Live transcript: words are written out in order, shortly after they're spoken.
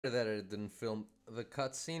that I didn't film the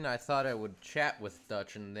cutscene. I thought I would chat with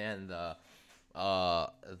Dutch and then the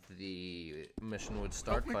mission would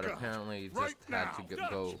start, but apparently you just had to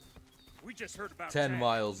go We just heard about 10 Jack.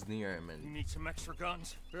 miles near him. You And need some extra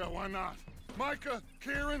guns? Yeah, why not? Micah,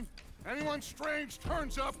 Kieran, anyone strange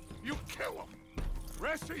turns up, you kill them.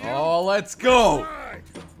 Rest of you. oh, let's go! Right.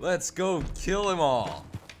 Let's go kill them all.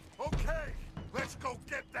 Okay, let's go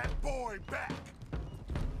get that boy back.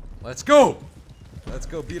 Let's go! Let's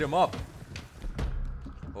go beat him up.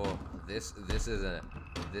 Oh, this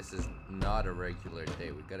is not a regular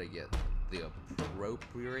day. We gotta get the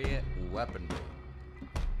appropriate weaponry.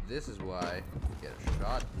 This is why we get a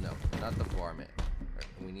shot. No, not the varmint.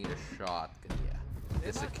 We need a shotgun. Yeah.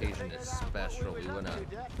 This occasion is special. We wanna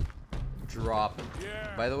drop him.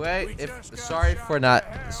 By the way, sorry for not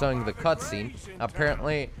showing the cutscene.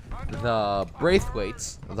 Apparently, the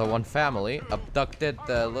Braithwaits, the one family, abducted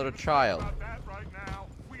the little child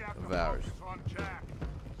of ours.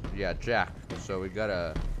 Yeah, Jack. So we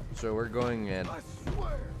gotta. So we're going in. I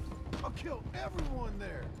swear, I'll kill everyone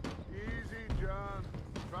there. Easy, John.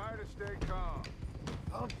 Try to stay calm.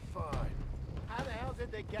 I'm fine. How the hell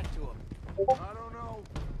did they get to him? I don't know,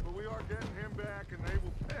 but we are getting him back, and they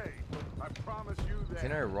will pay. I promise you that.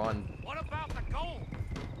 Can I run? What about the gold?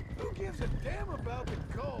 Who gives a damn about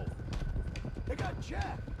the gold? They got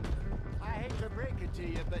Jack. I hate to break it to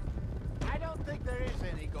you, but I don't think there is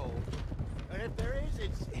any gold. And if there is,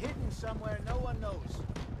 it's hidden somewhere no one knows.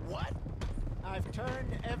 What? I've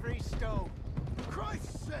turned every stone. For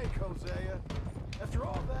Christ's sake, Hosea. After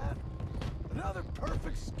all that, another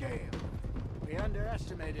perfect scam. We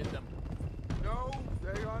underestimated them. No,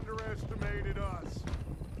 they underestimated us.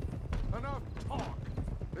 Enough talk.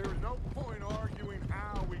 There is no point arguing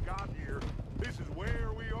how we got here. This is where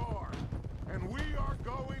we are. And we are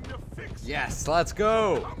going to fix it. Yes, let's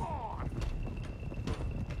go. Come on.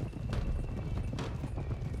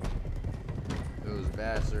 Those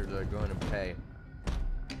bastards are going to pay.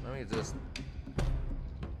 Let me just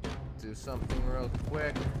do something real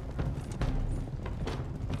quick.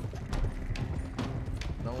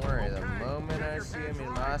 Don't worry, the Okay, moment get I your see him hands in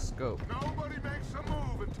right. my scope. Nobody makes a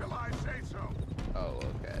move until I say so. Oh,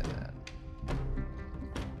 okay then.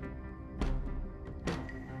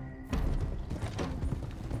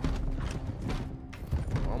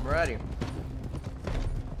 I'm ready.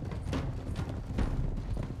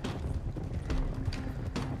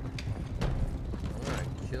 I'm gonna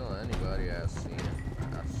kill anybody I see.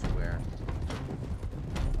 I swear.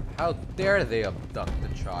 How dare they abduct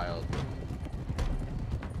the child?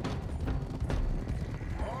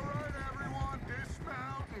 All right, everyone,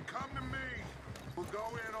 dismount and come to me. We'll go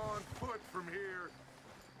in on foot from here.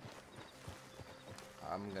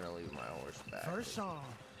 I'm gonna leave my horse back. First song,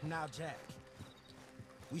 now Jack.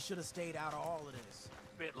 We should have stayed out of all of this.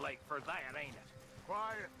 Bit late for that, ain't it?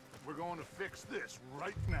 Quiet. We're going to fix this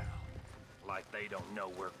right now. Like they don't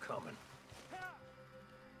know we're coming.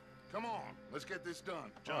 Come on, let's get this done.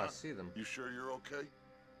 Oh, John, I see them. you sure you're okay?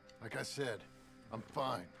 Like I said, I'm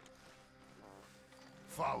fine.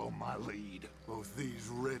 Follow my lead. Both these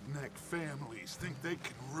redneck families think they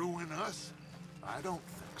can ruin us? I don't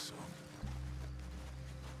think so.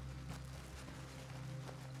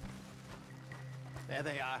 There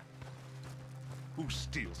they are. Who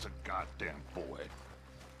steals a goddamn boy?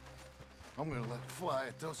 I'm gonna let fly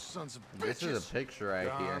at those sons of bitches. This is a picture right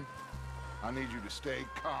John, here. I need you to stay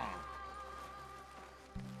calm.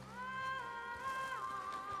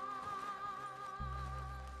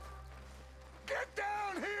 Get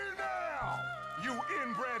down here now, you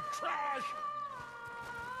inbred trash!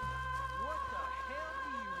 What the hell do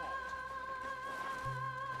you want?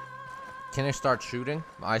 Can I start shooting?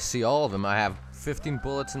 I see all of them. I have 15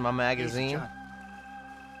 bullets in my magazine.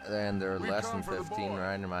 And they're We've less come than for the 15 boy.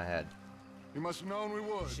 right in my head. You must have known we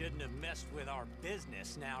would. Shouldn't have messed with our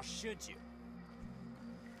business now, should you?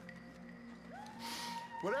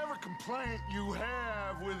 Whatever complaint you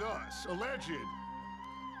have with us, alleged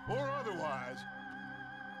or otherwise,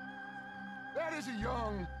 that is a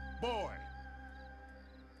young boy.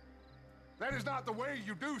 That is not the way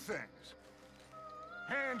you do things.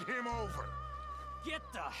 Hand him over. Get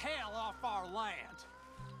the hell off our land!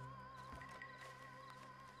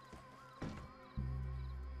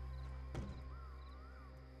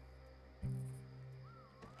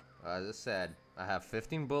 As I said, I have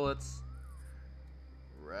 15 bullets.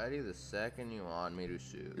 Ready the second you want me to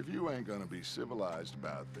shoot. If you ain't gonna be civilized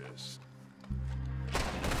about this.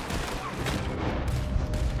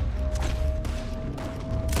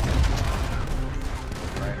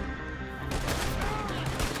 Right.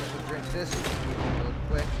 Drink this real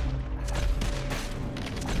quick.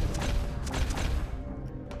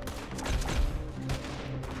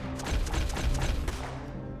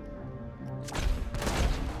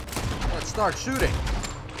 start shooting.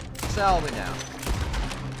 Shall we now?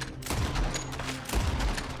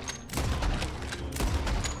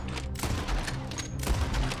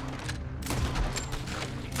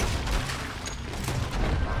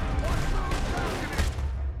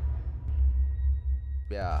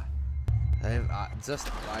 Yeah.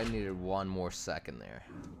 I needed one more second there.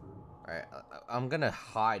 Alright, I'm gonna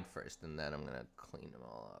hide first and then I'm gonna clean them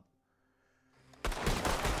all up.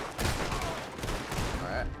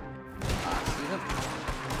 Alright. See them?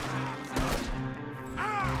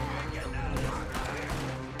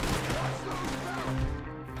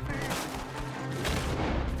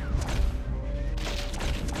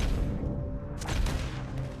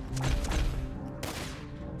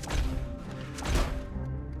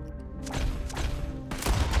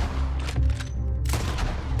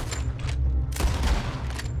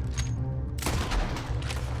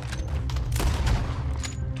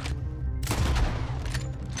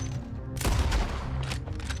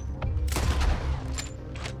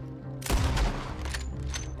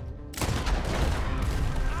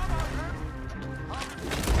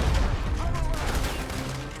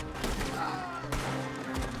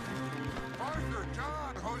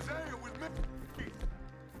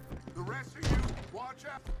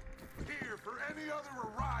 Here for any other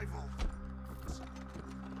arrival.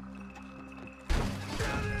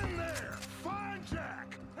 Get in there! Find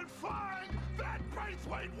Jack! And find that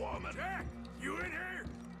Braithwaite woman! Jack! You in here?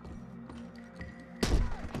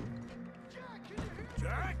 Jack, can you hear me?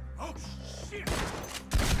 Jack? Oh, shit!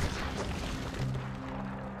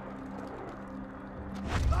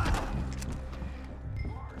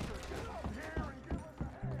 Arthur, get up here and give us a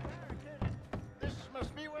hand. This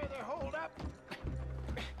must be where they're holed up.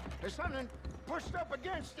 There's something pushed up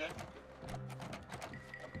against it.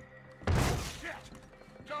 Shit!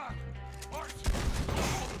 Doc! Arch!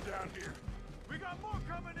 Hold them down here. We got more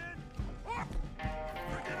coming in! Oh!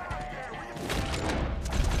 Get out there!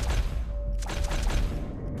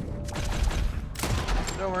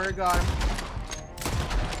 Don't worry, got him.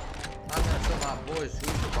 I'm gonna show my boys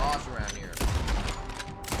who's the boss around here.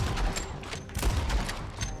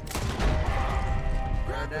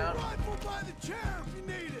 Grab down. your rifle by the chair if you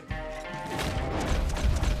need it!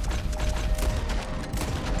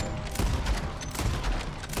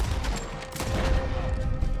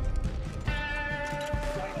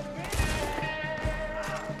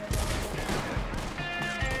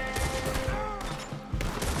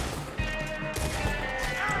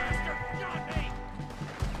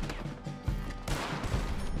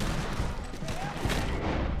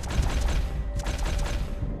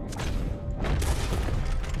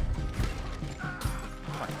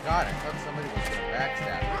 God, I thought somebody was gonna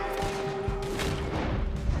backstab me.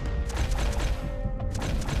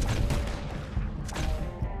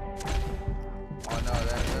 Oh no,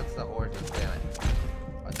 that's the horses, damn it.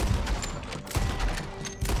 I think that's the horses.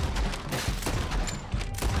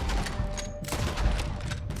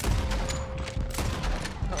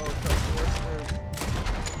 Oh, the horses.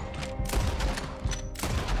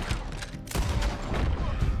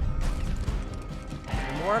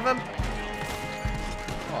 More of them?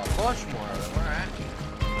 Oh, a bunch more of them, alright.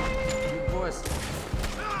 You boys.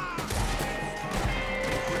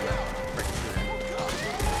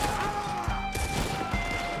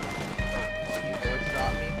 Oh, you boys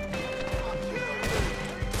shot me? Oh, shoot.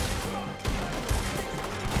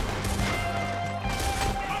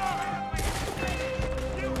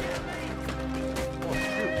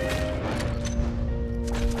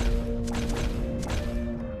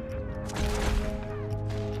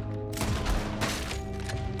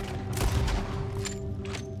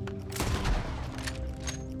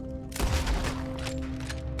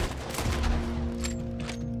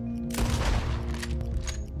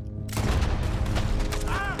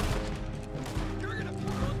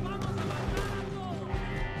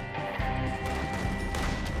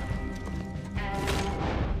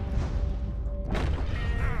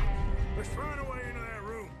 Let's find a way into that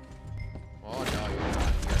room. Oh, no, you're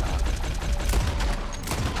not. You're not.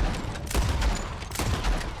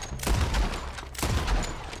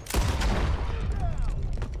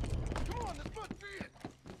 Come on, this must be it.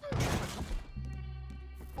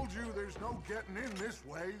 Told you there's no getting in this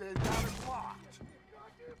way. They got it blocked.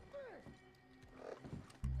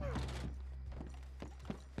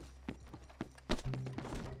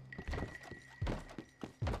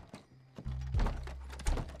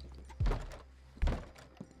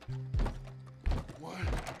 One,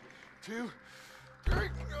 two, three.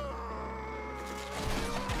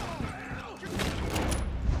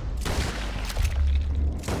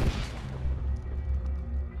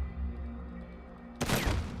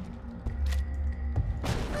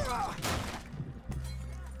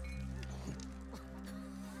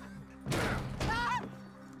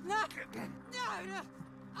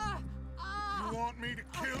 me to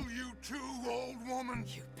kill you too, old woman?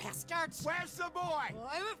 You bastards! Where's the boy?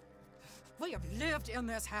 We have lived in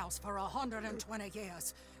this house for 120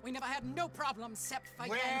 years. We never had no problems except for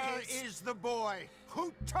Where Yankees. is the boy?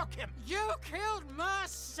 Who took him? You killed my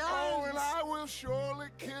son! Oh, and I will surely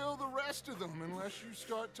kill the rest of them unless you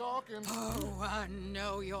start talking. Oh, I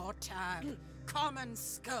know your type. Common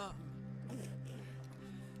scum.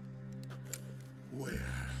 Where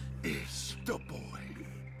is the boy?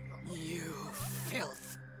 You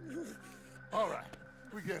filth. All right,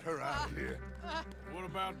 we get her out of here. What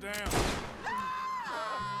about them?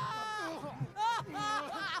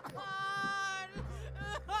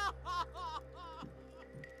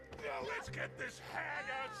 Now let's get this hag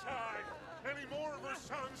outside. Any more of her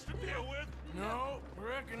sons to deal with? No,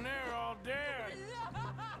 reckon they're all dead.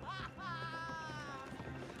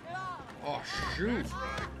 Oh shoot!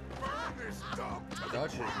 Burn this dump to the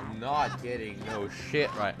Dutch is not getting no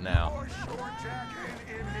shit right now. more short jack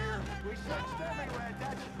in here. We searched everywhere,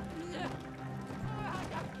 Dutch.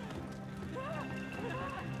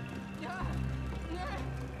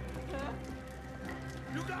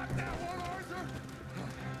 You got that one, Arthur?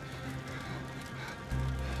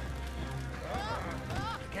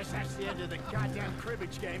 Guess that's the end of the goddamn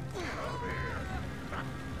cribbage game.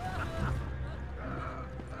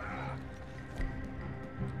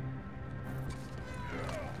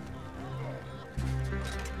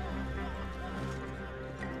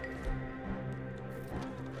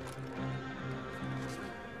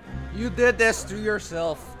 You did this to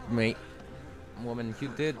yourself, mate. Woman, you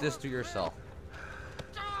did this to yourself.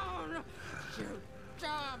 Down! You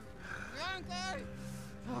dumb Yankee!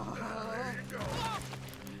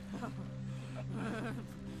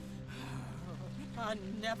 I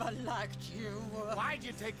never liked you. Why'd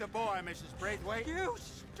you take the boy, Mrs. Braithwaite? You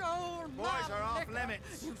stole my Boys are off liquor.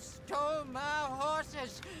 limits. You stole my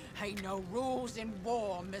horses. Ain't no rules in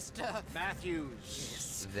war, mister.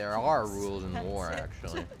 Matthews, There are rules in war, That's it.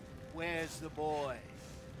 actually. where's the boy?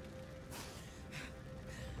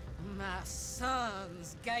 My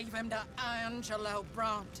sons gave him to Angelo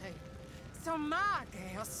Bronte. So my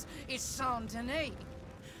guess is Saint Denis.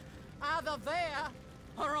 Either there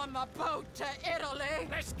or on the boat to Italy.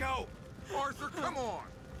 Let's go. Arthur, come on.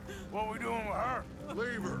 What we doing with her?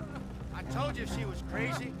 Leave her. I told you she was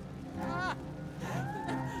crazy.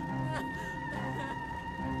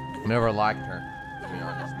 Never liked her, to be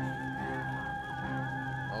honest.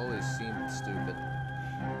 Always seemed stupid.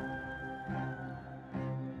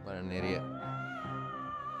 What an idiot.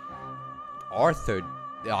 Arthur,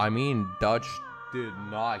 I mean, Dutch did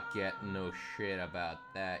not get no shit about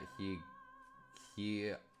that. He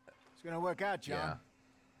It's gonna work out, John. yeah.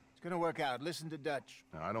 It's gonna work out. Listen to Dutch.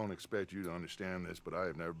 Now, I don't expect you to understand this, but I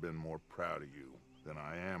have never been more proud of you than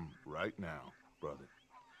I am right now, brother.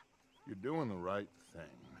 You're doing the right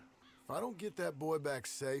thing. If I don't get that boy back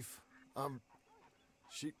safe,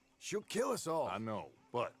 she'll kill us all. I know,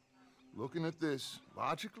 but looking at this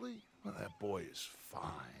logically, well, that boy is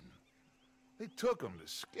fine. They took him to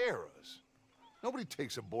scare us. Nobody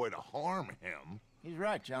takes a boy to harm him. He's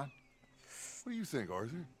right, John. What do you think,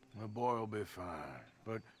 Arthur? The boy will be fine.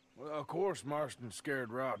 But, well, of course Marston's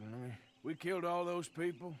scared rotten. I mean, we killed all those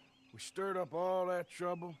people. We stirred up all that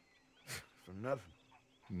trouble. For nothing.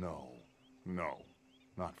 No,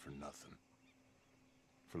 not for nothing.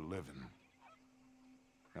 For living.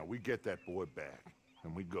 Now, we get that boy back,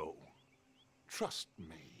 and we go. Trust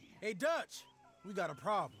me. Hey, Dutch, we got a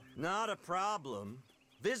problem. Not a problem.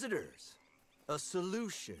 Visitors. A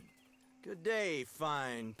solution. Good day,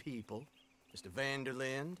 fine people. Mr.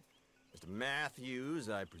 Vanderlind, Mr. Matthews,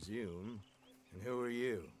 I presume. And who are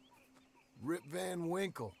you? Rip Van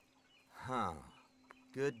Winkle. Huh.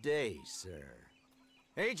 Good day, sir.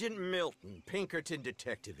 Agent Milton, Pinkerton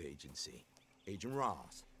Detective Agency. Agent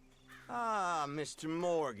Ross. Ah, Mr.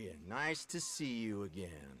 Morgan, nice to see you again.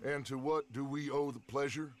 And to what do we owe the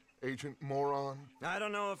pleasure, Agent Moron? I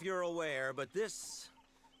don't know if you're aware, but this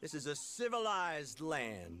is a civilized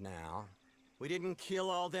land now. We didn't kill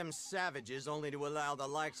all them savages only to allow the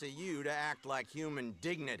likes of you to act like human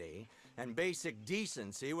dignity, and basic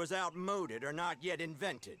decency was outmoded or not yet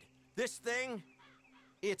invented. This thing,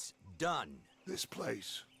 it's done. This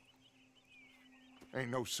place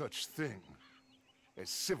ain't no such thing as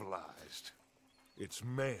civilized. It's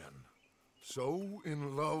man, so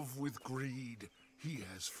in love with greed, he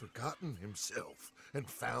has forgotten himself and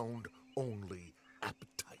found only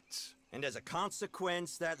appetites. And as a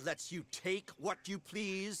consequence, that lets you take what you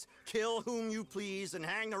please, kill whom you please, and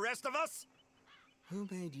hang the rest of us? Who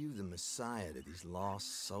made you the messiah to these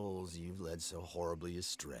lost souls you've led so horribly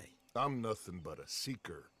astray? I'm nothing but a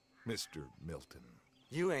seeker, Mr. Milton.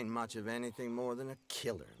 You ain't much of anything more than a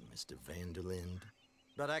killer, Mr. Vanderlind.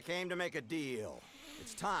 But I came to make a deal.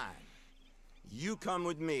 It's time. You come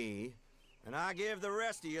with me, and I give the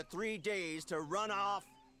rest of you 3 days to run off,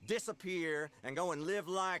 disappear, and go and live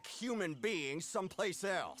like human beings someplace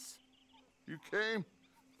else. You came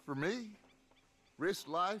for me? Risk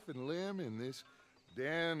life and limb in this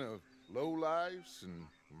den of lowlifes and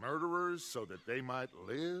murderers so that they might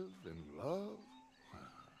live and love?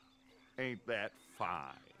 Ain't that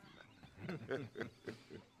fine?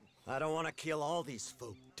 I don't want to kill all these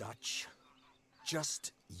folk, Dutch.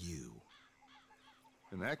 Just you.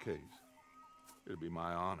 In that case, it'd be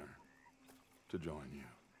my honor to join you.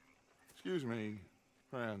 Excuse me,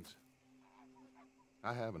 friends.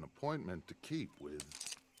 I have an appointment to keep with...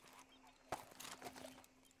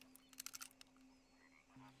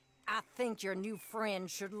 I think your new friend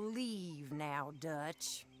should leave now,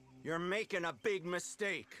 Dutch. You're making a big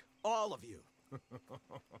mistake. All of you.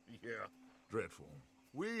 Yeah, dreadful.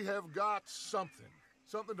 We have got something.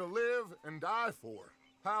 Something to live and die for.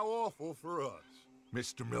 How awful for us.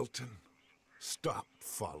 Mr. Milton, stop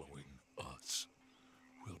following us.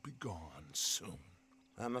 We'll be gone soon.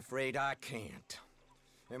 I'm afraid I can't.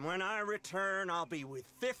 And when I return, I'll be with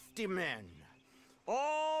 50 men.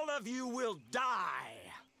 All of you will die.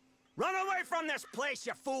 Run away from this place,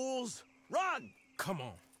 you fools! Run! Come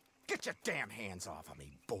on. Get your damn hands off of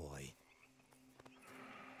me, boy.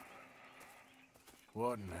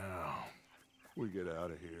 What now? We get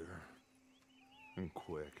out of here. And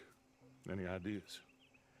quick. Any ideas?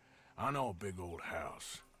 I know a big old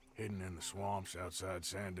house, hidden in the swamps outside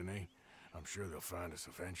Saint Denis. I'm sure they'll find us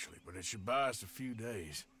eventually, but it should buy us a few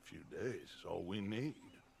days. A few days is all we need.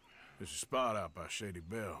 There's a spot out by Shady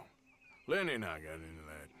Bell. Lenny and I got into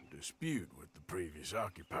that dispute with the previous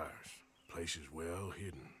occupiers. Place is well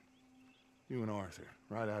hidden. You and Arthur,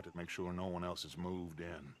 ride out to make sure no one else has moved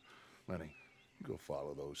in. Lenny, go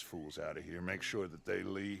follow those fools out of here. Make sure that they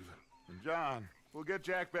leave. And John, we'll get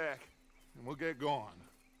Jack back, and we'll get going.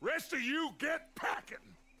 Rest of you, get packing!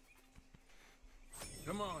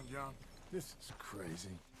 Come on, John. This is crazy.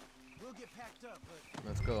 We'll get packed up, but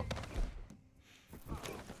Let's go.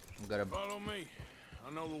 I'm gonna... Follow me.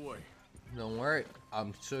 I know the way. Don't worry.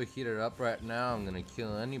 I'm so heated up right now. I'm gonna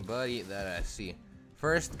kill anybody that I see.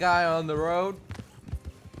 First guy on the road.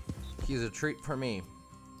 He's a treat for me.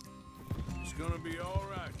 It's gonna be all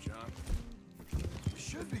right, John. We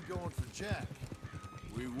should be going for Jack.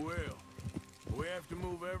 We will. We have to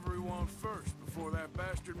move everyone first before that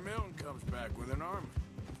bastard Milton comes back with an army.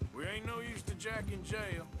 We ain't no use to Jack in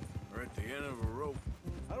jail or at the end of a rope.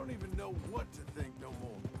 I don't even know what to think no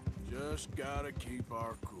more. Just gotta keep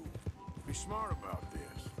our cool. Be smart about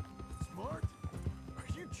this. Smart? Are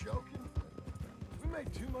you joking? We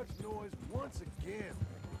made too much noise once again.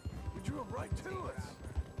 We drew them right to us.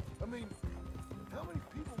 I mean, how many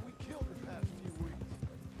people we killed the past few weeks?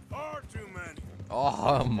 Far too many.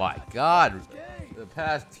 Oh my god. The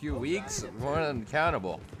past few weeks, more than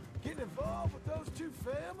countable. Getting involved with those two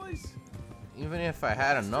families? Even if I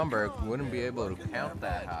had a number, I wouldn't be able to count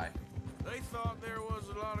that high. They thought there was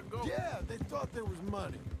a lot of gold. Yeah, they thought there was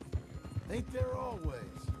money. Ain't there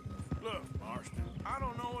always? Look, Marston, I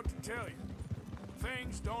don't know what to tell you.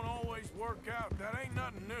 Things don't always work out. That ain't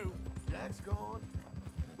nothing new. Jack's gone.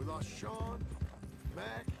 We lost Sean,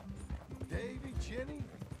 Mac, Davy, Jenny.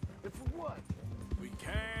 And for what? We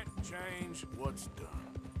can't change what's done.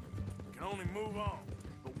 We can only move on.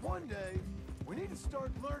 But one day, we need to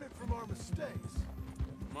start learning from our mistakes.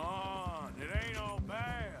 Come on, it ain't all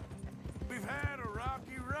bad. We've had a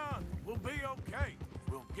rocky run. We'll be okay.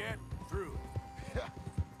 We'll get through. Yeah,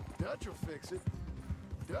 Dutch will fix it.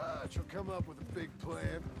 Dutch will come up with a big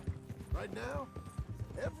plan. Right now,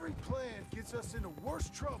 every plan gets us into worse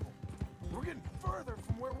trouble. We're getting further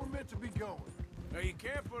from where we're meant to be going. Now, you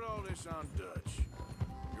can't put all this on Dutch.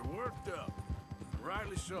 You're worked up.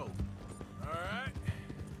 Rightly so. All right?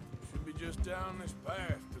 Should be just down this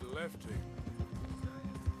path to the left here.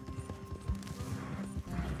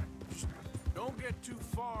 Just don't get too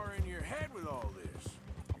far in your head with all this.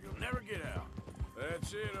 You'll never get out.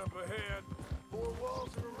 That's it up ahead. 4 walls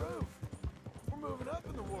and a roof. We're moving up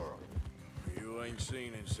in the world. You ain't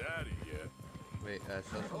seen inside it yet. Wait, I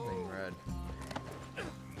saw something red.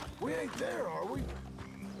 We ain't there, are we?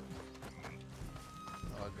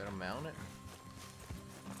 Oh, I gotta mount it?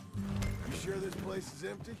 You sure this place is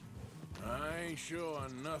empty? I ain't sure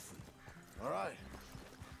on nothing. All right.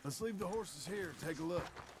 Let's leave the horses here and take a look.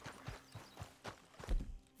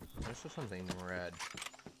 I saw something red.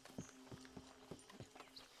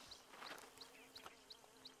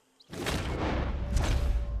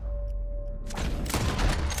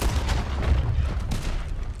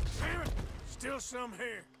 still some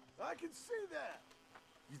here. I can see that.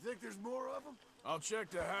 You think there's more of them? I'll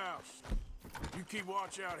check the house. You keep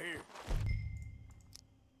watch out here.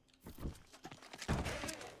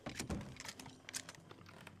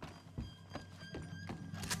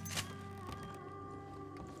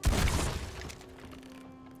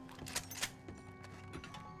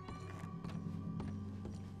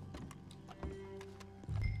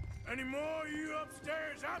 Any more of you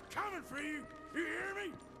upstairs? I'm coming for you. You hear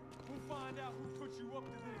me? We'll find out who put you up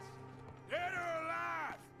to this. Dead or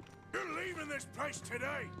alive. You're leaving this place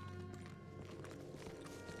today.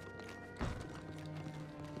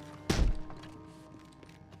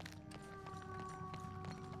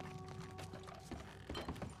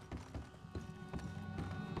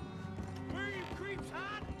 Where are you creeps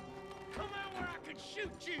hiding? Come out where I can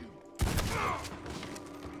shoot you!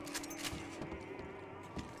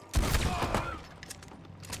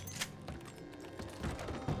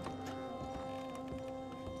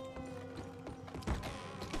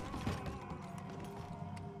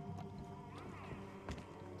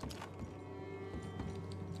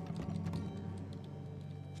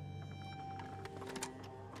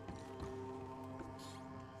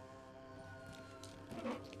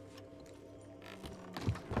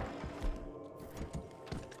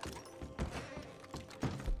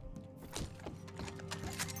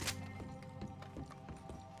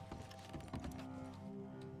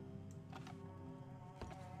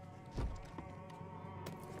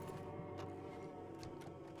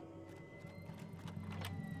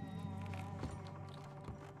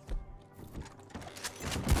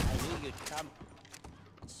 You'd come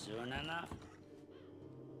soon enough.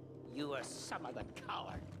 You are some other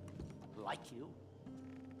coward, like you.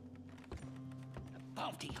 The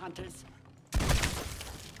bounty hunters.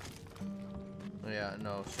 Yeah,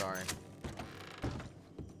 no, sorry.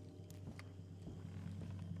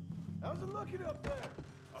 How's it looking up there?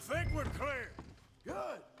 I think we're clear.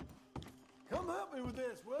 Good. Come help me with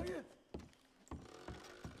this, will you?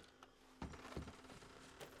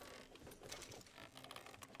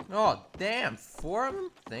 Oh, damn, 4 of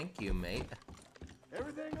them? Thank you, mate.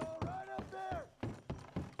 Everything all right up there?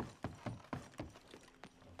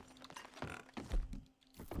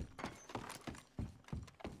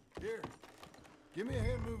 Here, give me a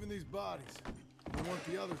hand moving these bodies. I don't want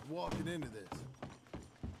the others walking into this.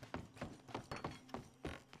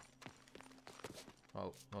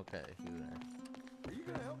 Oh, okay, you there. Are you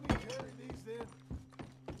gonna help me carry these then?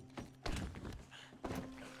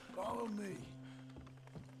 Follow me.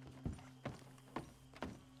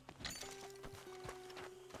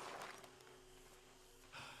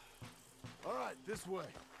 All right, this way.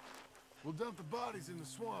 We'll dump the bodies in the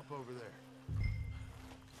swamp over there.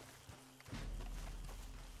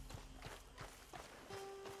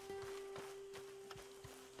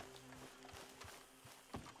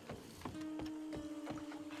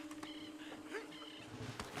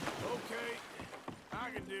 Okay, I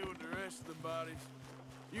can deal with the rest of the bodies.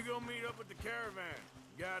 You go meet up with the caravan.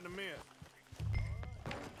 Guide them in.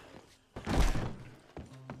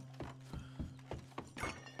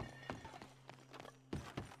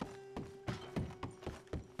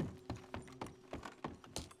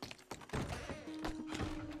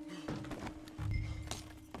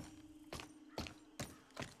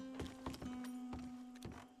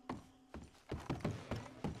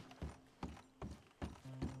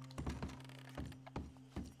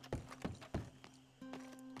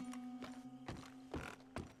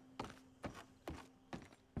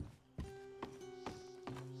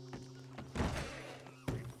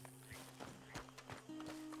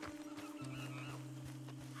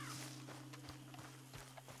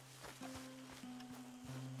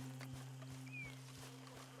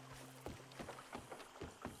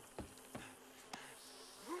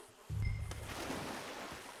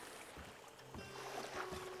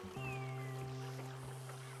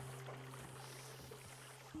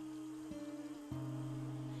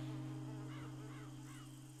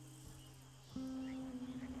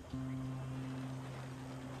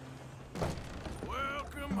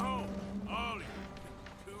 Welcome home, all of you,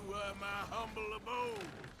 to my humble abode.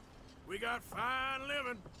 We got fine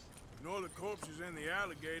living. Ignore the corpses and the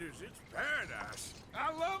alligators. It's paradise.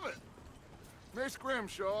 I love it. Miss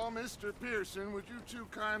Grimshaw, Mr. Pearson, would you two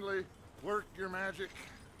kindly work your magic?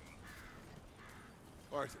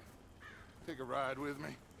 Arthur, take a ride with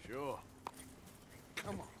me. Sure.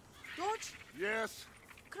 Come on. George, Yes?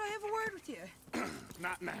 could I have a word with you?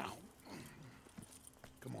 Not now.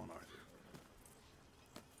 Come on, Arthur.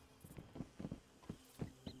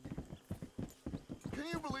 Can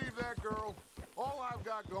you believe that girl? All I've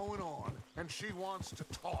got going on, and she wants to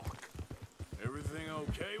talk. Everything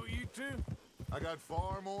okay with you two? I got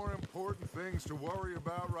far more important things to worry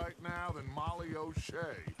about right now than Molly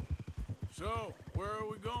O'Shea. So, where are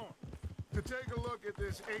we going? To take a look at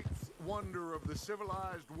this eighth wonder of the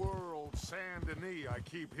civilized world, Saint Denis, I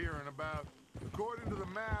keep hearing about. According to the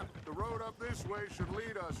map, the road up this way should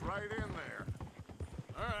lead us right in there.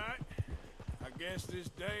 Alright. I guess this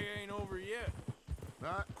day ain't over yet.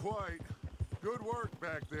 Not quite. Good work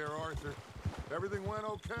back there, Arthur. Everything went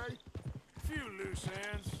okay? Few loose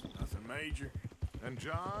ends, nothing major. And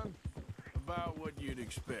John? About what you'd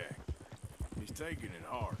expect. He's taking it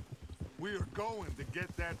hard. We are going to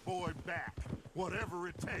get that boy back, whatever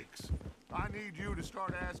it takes. I need you to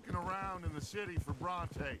start asking around in the city for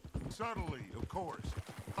Bronte. Subtly, of course.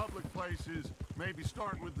 Public places, maybe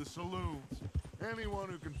start with the saloons. Anyone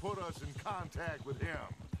who can put us in contact with him.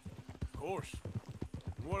 Of course.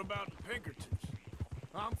 What about the Pinkertons?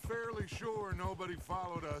 I'm fairly sure nobody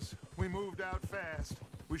followed us. We moved out fast.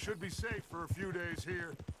 We should be safe for a few days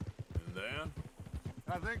here. And then?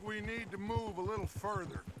 I think we need to move a little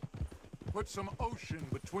further. Put some ocean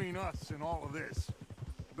between us and all of this.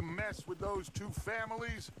 The mess with those two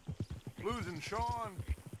families, losing Sean.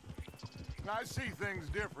 I see things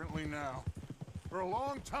differently now. For a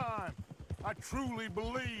long time, I truly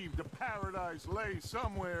believed a paradise lay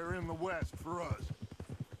somewhere in the West for us.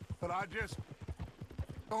 But I just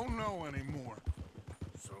don't know anymore.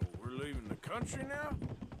 So we're leaving the country now?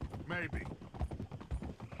 Maybe.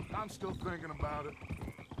 I'm still thinking about it.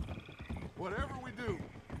 Whatever we do,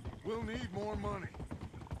 we'll need more money.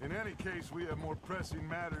 In any case, we have more pressing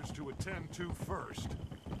matters to attend to first.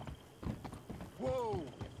 Whoa!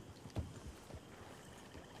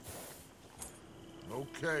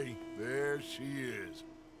 Okay, there she is.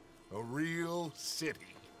 A real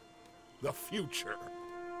city. The future.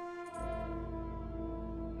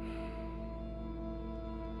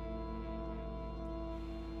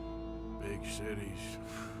 Big cities.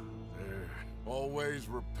 They're always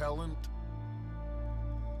repellent.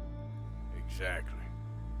 Exactly.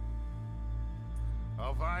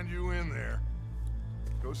 I'll find you in there.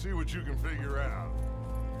 Go see what you can figure out.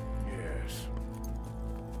 Yes.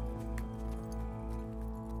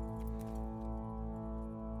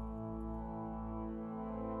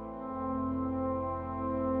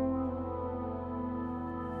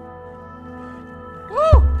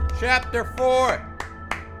 Woo! Chapter 4.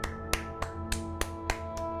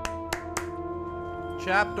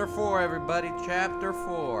 Chapter 4, everybody. Chapter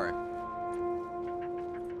 4.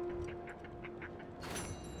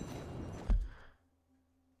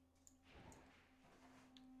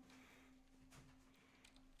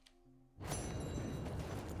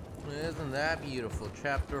 Isn't that beautiful?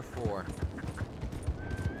 Chapter 4.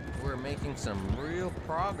 We're making some real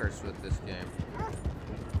progress with this game.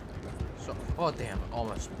 So, oh damn,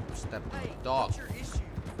 almost stepped on the dog. What's your issue?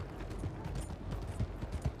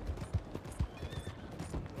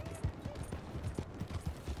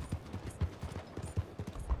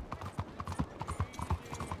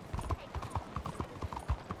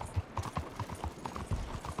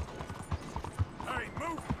 Hey,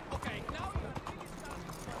 move! Okay, now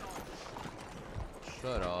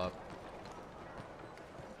Shut up.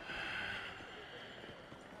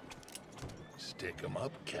 Stick 'em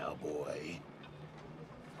up, cowboy.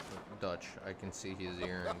 Dutch, I can see his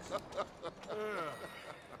earrings.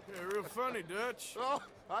 Yeah, real funny, Dutch. Oh,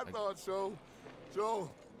 I thought so. So,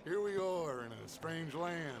 here we are in a strange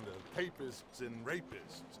land of papists and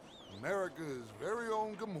rapists. America's very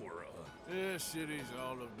own Gomorrah. Yeah, cities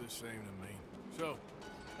all look the same to me. So,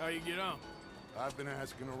 how you get on? I've been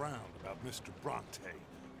asking around about Mr. Bronte.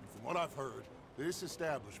 And from what I've heard, this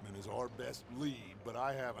establishment is our best lead, but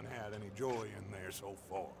I haven't had any joy in there so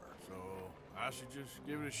far. So, I should just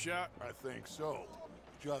give it a shot? I think so.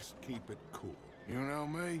 Just keep it cool. You know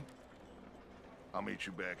me? I'll meet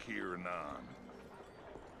you back here anon.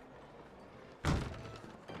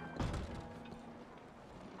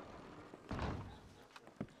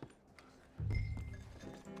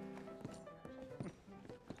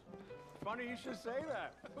 Funny you should say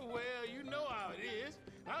that. Well, you know how it is.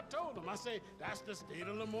 I told him. I say, that's the state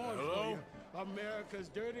of Lemoyne for Hello? you. America's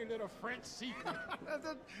dirty little French secret.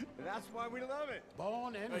 That's why we love it.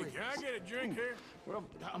 Born and Hey, raised. can I get a drink here? Well,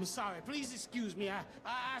 I'm sorry. Please excuse me.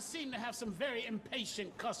 I seem to have some very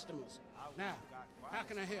impatient customers. Now, how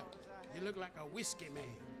can I help? You look like a whiskey man.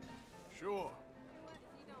 Sure.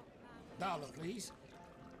 $1, please.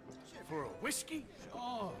 For a whiskey?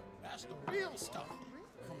 Oh, that's the real stuff.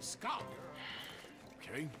 From Scotland.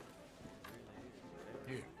 Okay.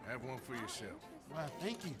 Here, have one for yourself. Well,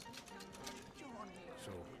 thank you.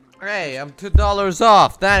 So, Hey, I'm $2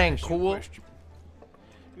 off. That ain't ask you a cool. question.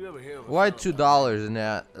 You ever hear of a Why fella $2 in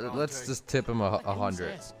that? Bronte? Let's just tip him a Who's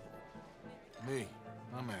 100. asking? Me,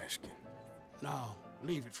 I'm asking. No,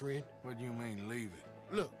 leave it, friend. What do you mean, leave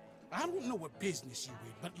it? Look, I don't know what business you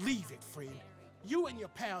in, but leave it, friend. You and your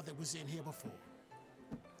pal that was in here before.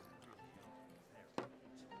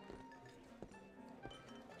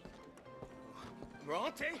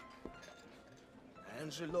 Bronte?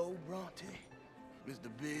 Angelo Bronte. Mr.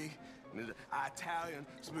 Big, Mr. Italian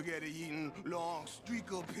spaghetti-eating long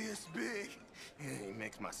streaker piss big. He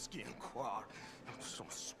makes my skin crawl. I'm so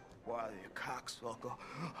swarthy, cocksucker.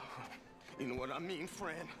 You know what I mean,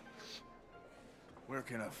 friend? Where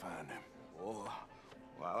can I find him? Oh,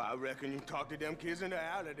 well, I reckon you talk to them kids in the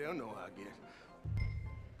alley, they'll know how I get.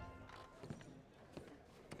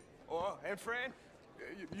 Oh, and friend,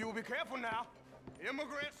 you'll be careful now.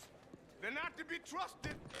 Immigrants, they're not to be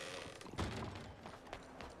trusted.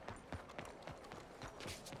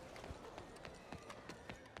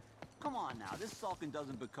 Come on now, this sulking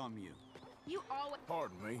doesn't become you. You always...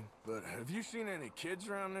 Pardon me, but have you seen any kids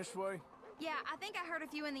around this way? Yeah, I think I heard a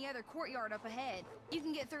few in the other courtyard up ahead. You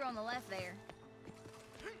can get through on the left there.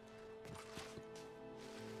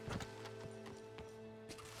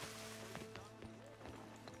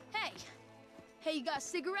 Hey! Hey, you got a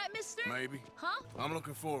cigarette, mister? Maybe. Huh? I'm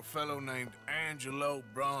looking for a fellow named Angelo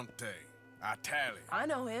Bronte. Italian. I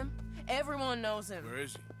know him. Everyone knows him. Where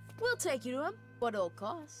is he? We'll take you to him, but it'll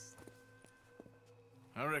cost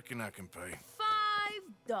I reckon I can pay.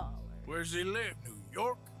 $5. Where's he live? New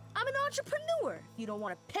York? I'm an entrepreneur. If you don't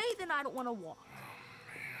want to pay, then I don't want to walk.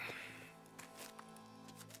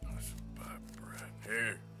 That's bad bread.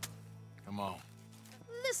 Here. Come on.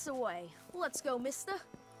 This way. Let's go, mister.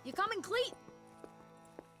 You coming, Cleet?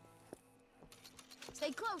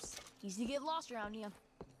 Stay close. Easy to get lost around here.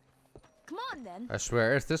 Come on, then. I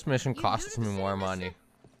swear, if this mission costs me more money.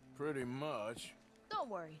 Pretty much. Don't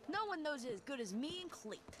worry. No one knows it as good as me and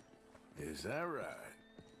Cleet. Is that right?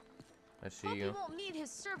 I see Hope you. you won't need his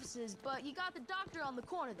services, but you got the doctor on the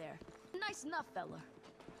corner there. Nice enough, fella.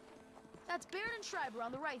 That's Baird and Schreiber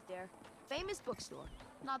on the right there. Famous bookstore.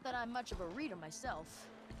 Not that I'm much of a reader myself.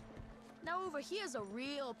 Now over here's a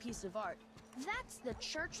real piece of art. That's the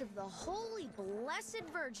Church of the Holy Blessed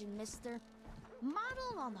Virgin, mister.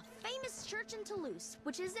 Modeled on the famous church in Toulouse,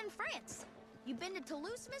 which is in France. You been to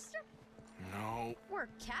Toulouse, mister? No. We're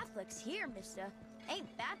Catholics here, mister.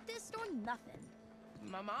 Ain't Baptist or nothing.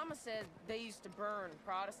 My mama said they used to burn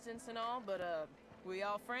Protestants and all, but, we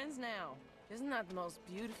all friends now. Isn't that the most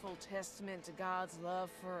beautiful testament to God's love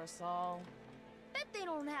for us all? Bet they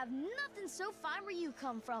don't have nothing so fine where you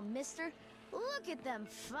come from, mister. Look at them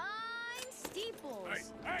fine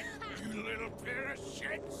steeples. Hey, you little pair of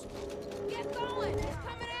shits! Get going! He's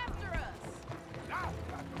coming after us! Now,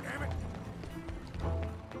 God damn it!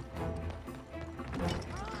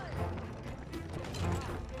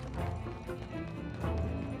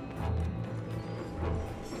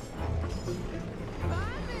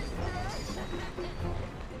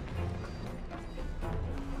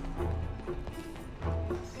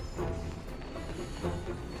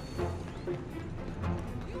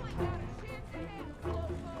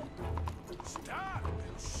 Stop,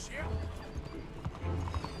 you shit!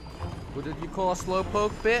 Who did you call a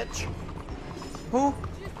slowpoke, bitch? Who?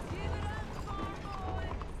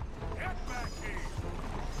 Get back here!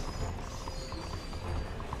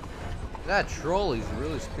 That trolley's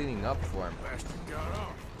really speeding up for him. Bastard got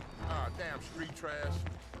off. Ah, damn street trash.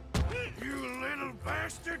 You little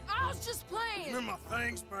bastard! I was just playing! Give me my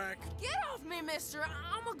things back. Get off me, mister!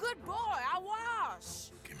 I'm a good boy. I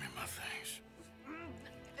wash. Give me my things.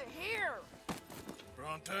 Here.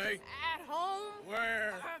 Bronte? At home.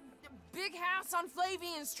 Where? Big house on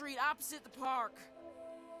Flavian Street, opposite the park.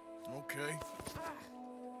 Okay.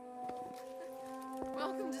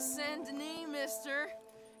 Welcome to Saint Denis, mister.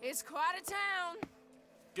 It's quite a town.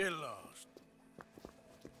 Get lost.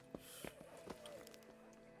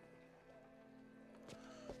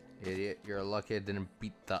 Idiot, you're lucky I didn't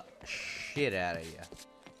beat the shit out of you.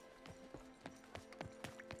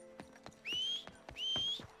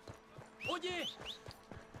 Oye!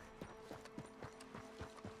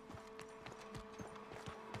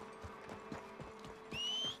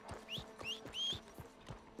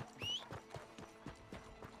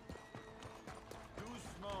 Too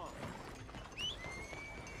small.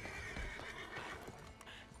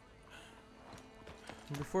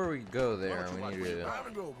 Before we go there, we need to Time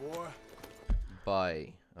to go, boy.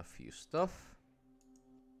 buy a few stuff.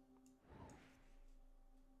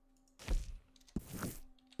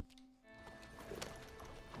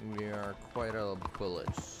 We are quite out of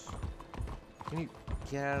bullets. Can you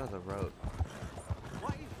get out of the road?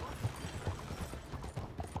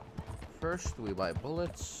 First, we buy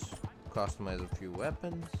bullets, customize a few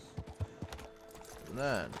weapons, and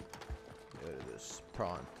then go to this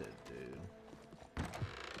Pronted, dude.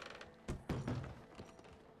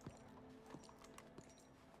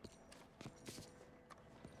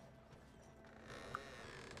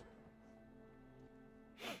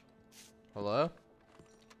 Hello?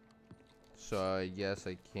 So I guess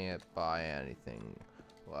I can't buy anything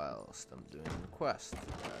whilst I'm doing the quest.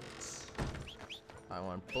 I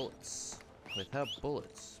want bullets. Without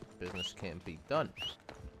bullets, business can't be done.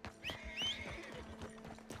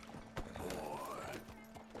 Boy,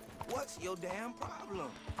 what's your damn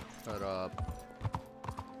problem? Shut up.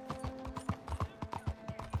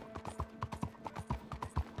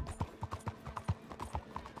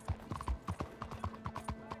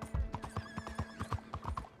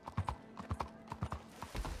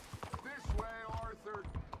 This way, Arthur.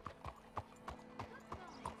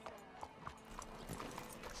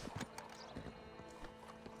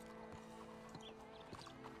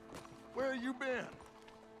 Where you been?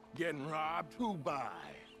 Getting robbed? Who by?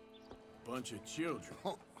 Bunch of children.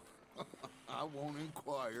 I won't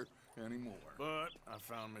inquire anymore. But I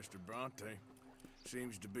found Mr. Bronte.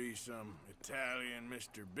 Seems to be some Italian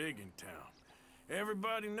Mr. Big in town.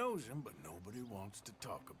 Everybody knows him, but nobody wants to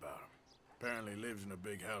talk about him. Apparently lives in a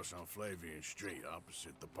big house on Flavian Street,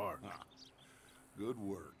 opposite the park. Ah, good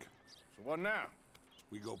work. So what now?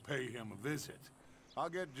 We go pay him a visit. I'll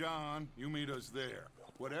get John, you meet us there.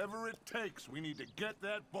 Whatever it takes, we need to get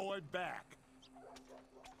that boy back.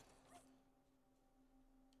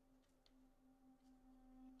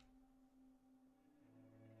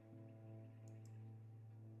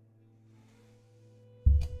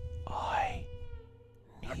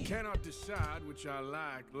 I cannot decide which I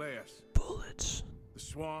like less. Bullets. The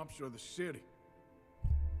swamps or the city.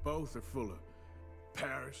 Both are full of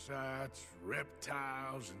parasites,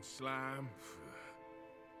 reptiles, and slime.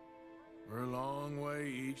 We're a long way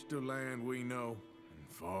east to land we know, and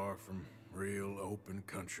far from real open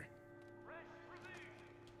country.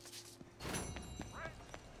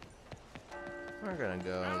 We're gonna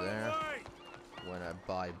go there when I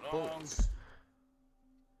buy bullets.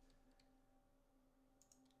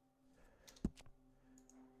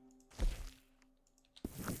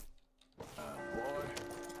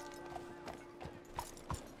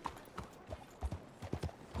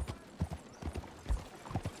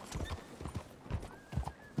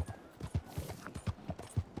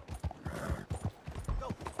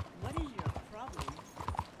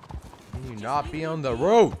 Can you not be on the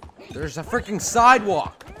road? There's a freaking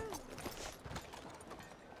sidewalk.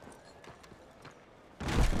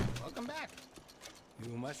 Welcome back.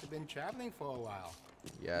 You must have been traveling for a while.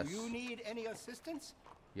 Yes. Do you need any assistance?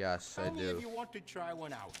 Yes, I Tell me if do. you want to try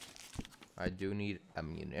one out. I do need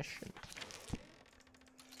ammunition.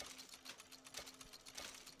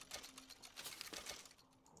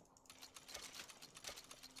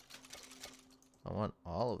 I want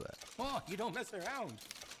all of it. Oh, you don't mess around.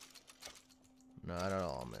 Not at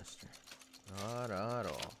all, mister. Not at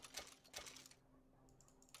all.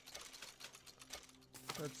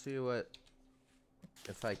 Let's see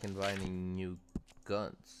if I can buy any new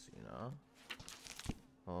guns, you know?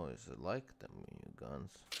 Always like them new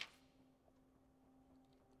guns.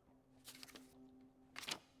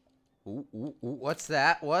 Ooh, ooh, ooh, what's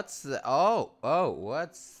that? What's the, oh,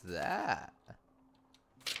 what's that?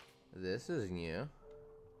 This is new.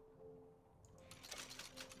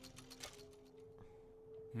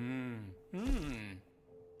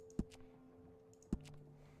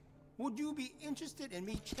 Would you be interested in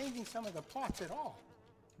me changing some of the parts at all?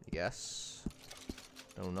 Yes.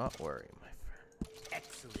 Do not worry, my friend.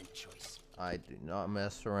 Excellent choice. I do not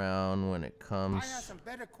mess around when it comes. I have some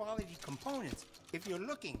better quality components if you're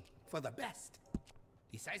looking for the best.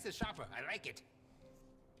 Decisive shopper, I like it.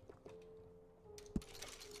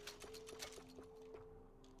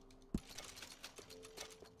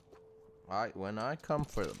 When I come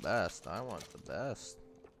for the best, I want the best.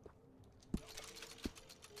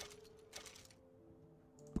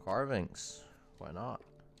 Carvings, why not?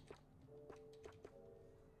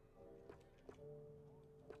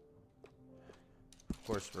 Of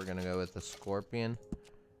course, we're gonna go with the scorpion.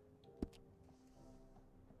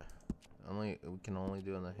 We can only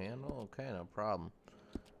do in the handle. Okay, no problem.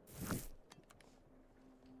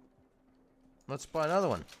 Let's buy another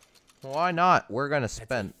one. Why not? We're gonna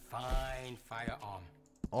spend Fine firearm.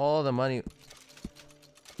 all the money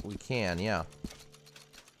we can, yeah.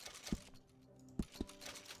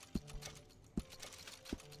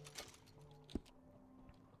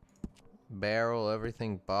 Barrel,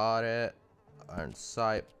 everything, bought it. Iron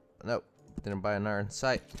sight. Nope, didn't buy an iron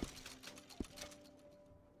sight.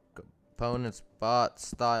 Components, bot,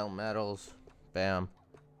 style, metals. Bam.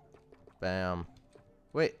 Bam.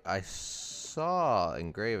 Wait, I saw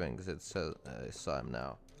engravings. It says I saw them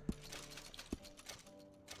now.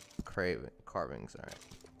 Carvings, alright.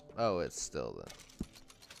 Oh, it's still the.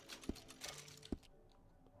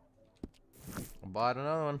 I bought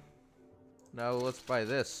another one. Now let's buy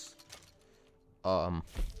this.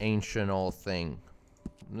 Ancient old thing.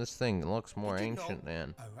 This thing looks more ancient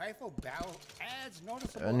than a rifle barrel adds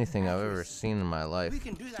noticeable anything I've ever accuracy. seen in my life. We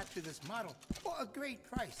can do that to this model for a great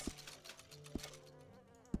price.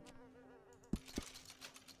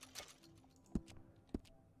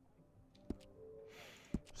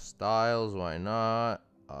 Styles, why not?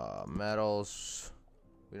 Metals.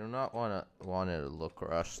 We do not want it to look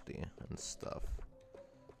rusty and stuff.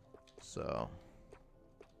 So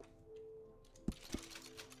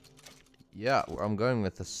yeah, I'm going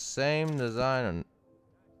with the same design on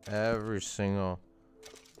every single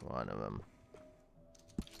one of them.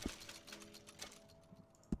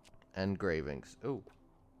 Engravings. Oh,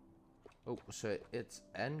 so it's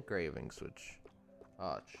engravings, which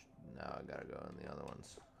now I gotta go on the other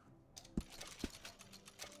ones.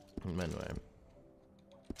 Anyway.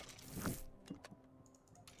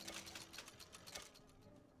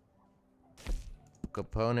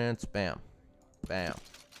 Components, bam. Bam.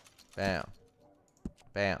 Bam.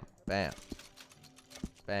 Bam. Bam.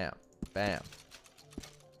 Bam. Bam.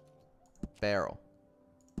 Barrel.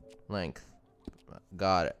 Length.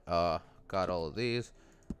 Got it. Got all of these.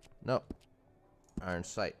 Nope. Iron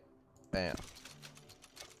sight. Bam.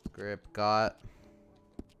 Grip, got.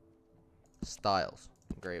 Styles.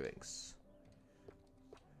 Engravings.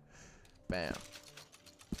 Bam.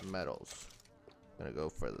 Metals. Gonna go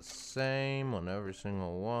for the same on every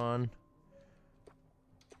single one.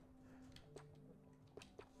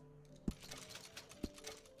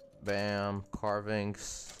 Bam.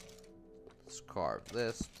 Carvings. Let's carve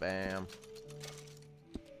this. Bam.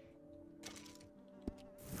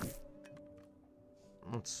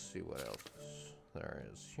 Let's see what else there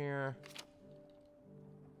is here.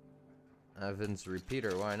 Evans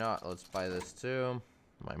repeater, why not? Let's buy this too.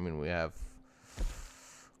 I mean, we have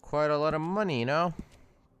quite a lot of money, you know?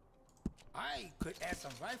 I could add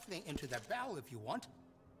some rifling into the barrel if you want.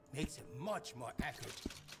 Makes it much more accurate.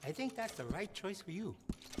 I think that's the right choice for you.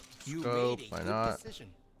 You Scope, made a why good not? decision.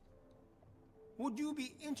 Would you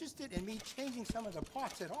be interested in me changing some of the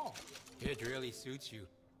parts at all? It really suits you.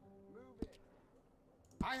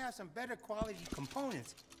 I have some better quality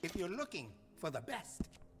components if you're looking for the best.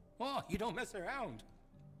 Oh, you don't mess around.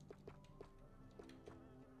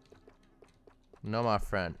 No, my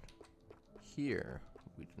friend. Here,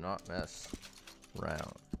 we do not mess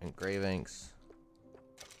around. Engravings.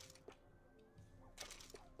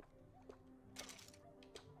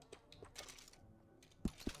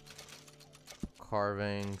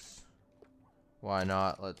 Carvings. Why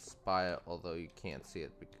not? Let's buy it, although you can't see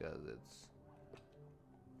it because it's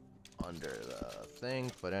under the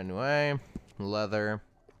thing. But anyway, leather.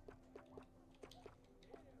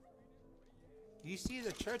 You see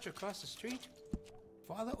the church across the street?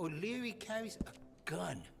 Father O'Leary carries a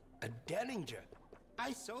gun, a Derringer.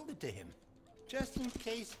 I sold it to him, just in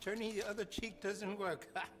case turning the other cheek doesn't work.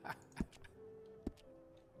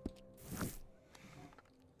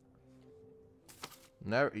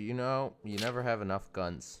 Never, you know, you never have enough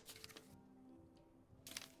guns.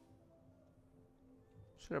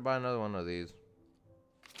 Should I buy another one of these?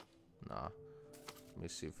 Nah. Let me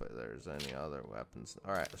see if there's any other weapons.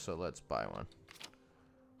 Alright, so let's buy one.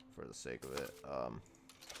 For the sake of it. I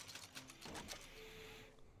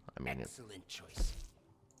mean, excellent choice.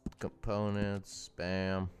 Components,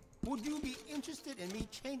 bam. Would you be interested in me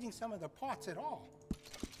changing some of the parts at all?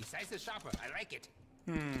 Besides the chopper, I like it.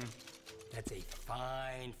 That's a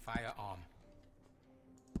fine firearm.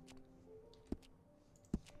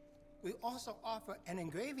 We also offer an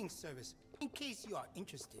engraving service in case you are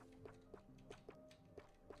interested.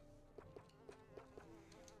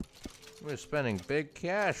 We're spending big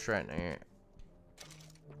cash right now.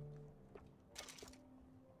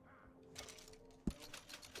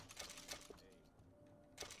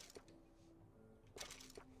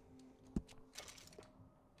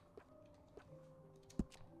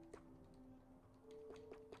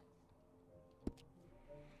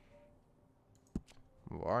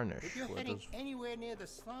 Varnish. If you're What heading does- anywhere near the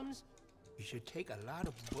slums, you should take a lot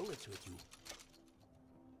of bullets with you.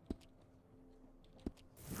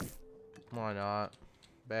 Why not?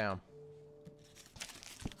 Bam.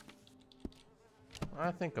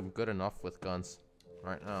 I think I'm good enough with guns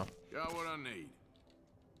right now. Got what I need.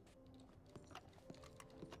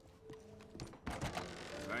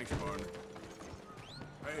 Thanks, partner.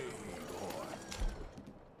 Hey,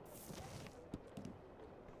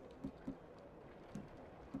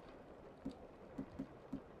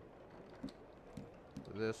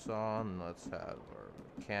 this on. Let's have our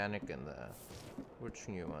mechanic and the... Which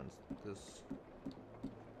new ones? This...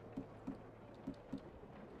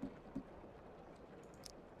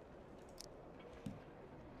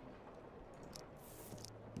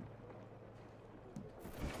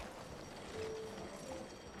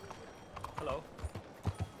 Hello.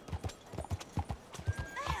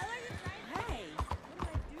 Hey, what did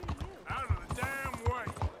I do to you? Out of the damn way!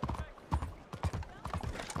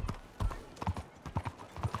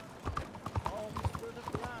 Homes for the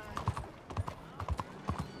blind.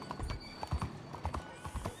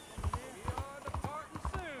 We are departing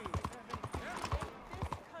soon. This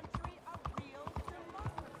country a real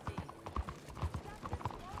democracy. Just as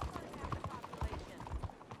Walmart has a population.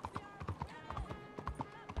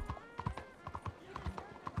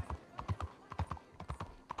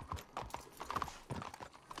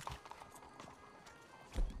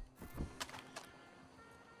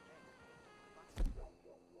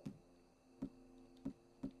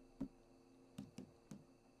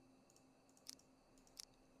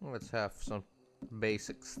 Let's have some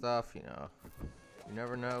basic stuff, you know. You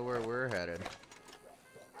never know where we're headed.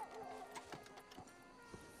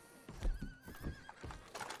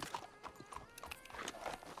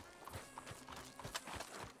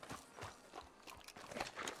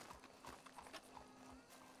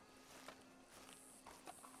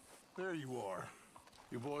 There you are.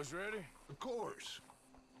 You boys ready? Of course.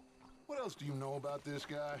 What else do you know about this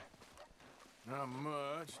guy? Not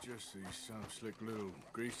much, just he's some slick little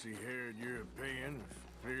greasy-haired European who's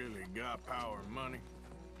clearly got power and money.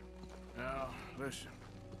 Now, listen.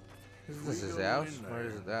 Is this his house? Or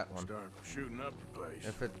is it that one? Start shooting up the place.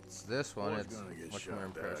 If it's this one, Boy's it's gonna get much shot more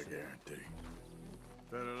dead, impressive. I guarantee.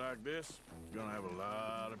 Fella like this is gonna have a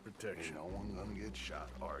lot of protection. Ain't no one gonna get shot,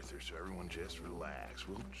 Arthur, so everyone just relax.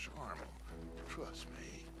 We'll charm him. Trust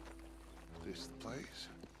me. This the place?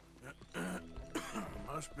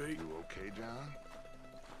 Must be. You okay, John?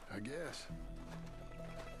 I guess.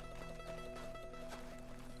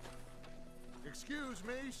 Excuse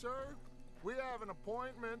me, sir. We have an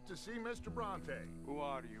appointment to see Mr. Bronte. Who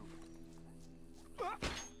are you?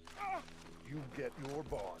 You get your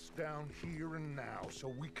boss down here and now so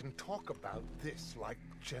we can talk about this like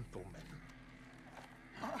gentlemen.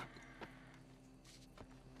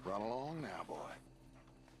 Run along now, boy.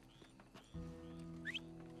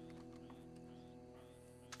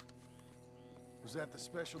 Was that the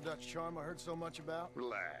special Dutch charm I heard so much about?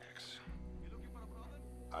 Relax.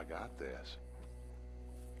 I got this.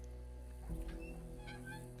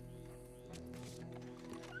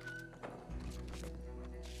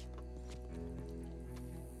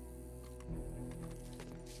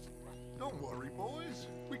 Don't worry, boys.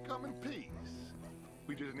 We come in peace.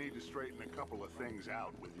 We just need to straighten a couple of things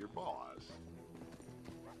out with your boss.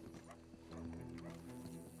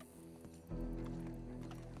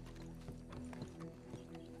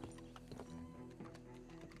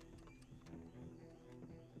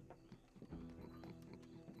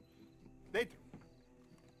 Dentro.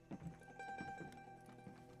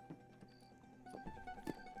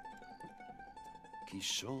 Chi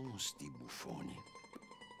sono sti buffoni?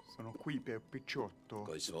 Sono qui per Picciotto.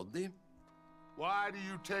 Coi soldi? Why do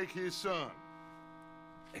you take his son?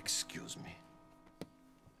 Excuse me.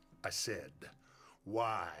 I said,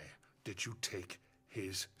 why did you take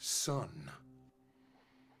his son?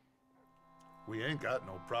 We ain't got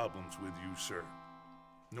no problems with you, sir.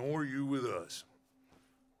 Nor you with us.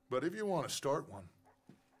 But if you want to start one,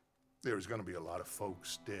 there's gonna be a lot of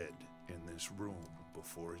folks dead in this room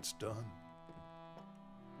before it's done.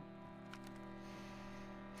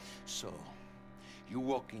 So, you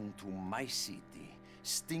walk into my city,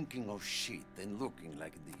 stinking of shit and looking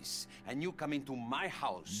like this, and you come into my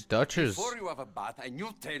house Dutch's before you have a bath, and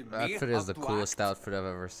you tell me outfit how is the to coolest act. outfit I've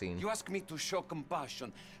ever seen. You ask me to show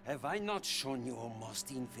compassion. Have I not shown you almost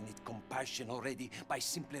infinite compassion already by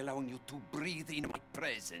simply allowing you to breathe in my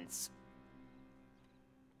presence?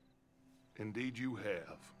 Indeed you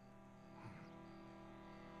have.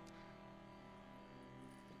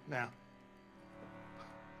 Now,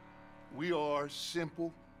 we are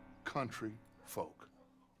simple country folk.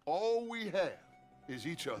 All we have is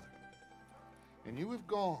each other. And you have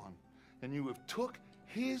gone and you have took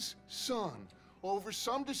his son over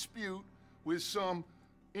some dispute with some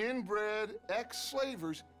inbred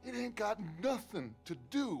ex-slavers. It ain't got nothing to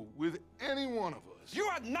do with any one of us. You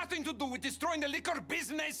had nothing to do with destroying the liquor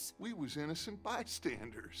business! We was innocent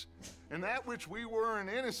bystanders. And that which we weren't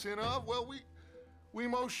innocent of, well, we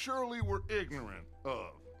most surely were ignorant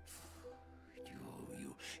of.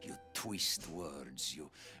 You twist words, you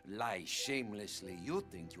lie shamelessly. You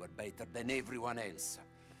think you are better than everyone else.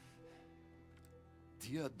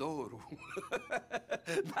 ti adoro.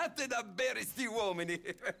 Date da bere sti uomini.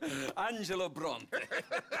 Angelo Bronte.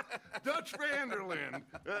 Dutch Vanderlyn.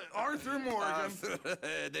 Arthur Morgan. Arthur,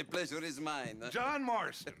 the pleasure is mine. John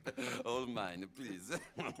Marston. All mine, please.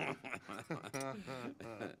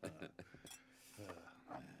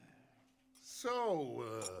 So,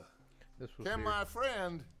 can my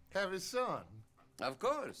friend have his son? Of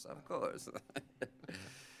course, of course.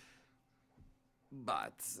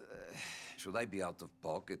 But should I be out of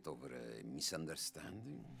pocket over a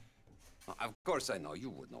misunderstanding? Of course I know you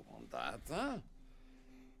would not want that, huh?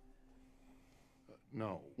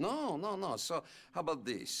 No. No. So, how about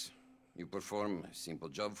this? You perform a simple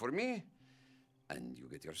job for me, and you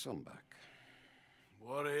get your son back.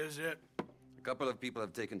 What is it? A couple of people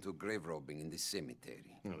have taken to grave robbing in this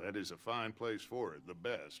cemetery. Well, that is a fine place for it, the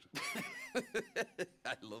best.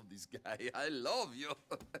 I love this guy. I love you.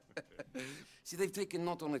 See, they've taken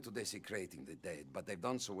not only to desecrating the dead, but they've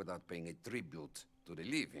done so without paying a tribute to the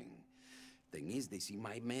living. Thing is, they see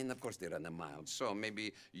my men, of course they run a mile. So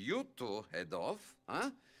maybe you two head off,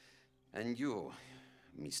 huh? And you,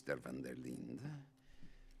 Mr. Van der Linde,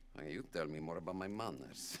 you tell me more about my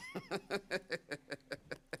manners.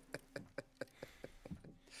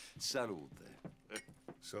 Salute.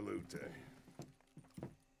 Salute.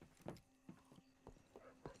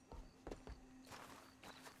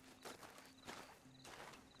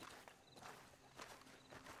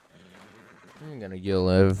 I'm gonna kill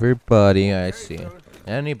everybody I see.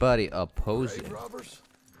 Anybody opposing? Grave robbers?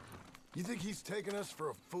 You think he's taking us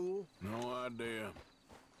for a fool? No idea.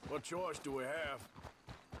 What choice do we have?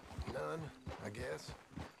 None, I guess.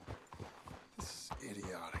 This is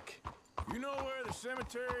idiotic. You know where the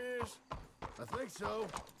cemetery is? I think so.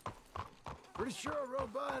 Pretty sure I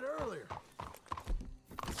rode by it earlier.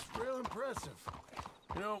 It's real impressive.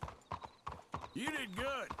 You know, you did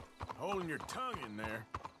good holding your tongue in there.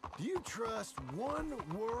 Do you trust one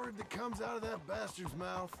word that comes out of that bastard's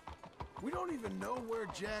mouth? We don't even know where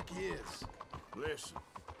Jack is. Listen,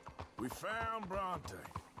 we found Bronte.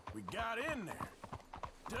 We got in there.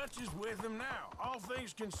 Dutch is with him now. All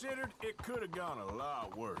things considered, it could have gone a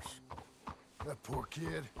lot worse. That poor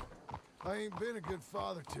kid. I ain't been a good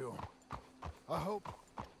father to him. I hope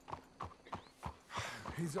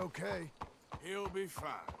he's okay. He'll be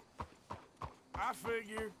fine. I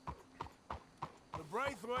figure the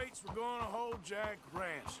Braithwaits were going to hold Jack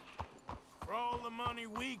ransom for all the money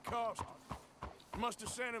we cost him. Must have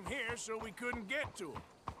sent him here so we couldn't get to him.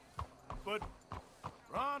 But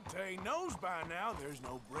Bronte knows by now there's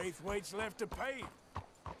no Braithwaits left to pay him.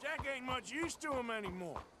 Jack ain't much use to him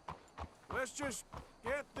anymore. Let's just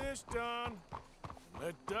get this done and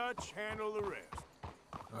let Dutch handle the rest.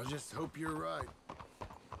 I just hope you're right.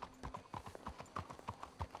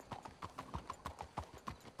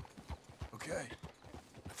 Okay.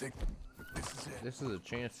 I think this is it. This is a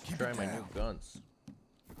chance to Keep try it my down. new guns.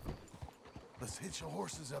 Let's hitch the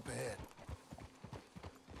horses up ahead.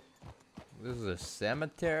 This is a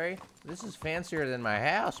cemetery? This is fancier than my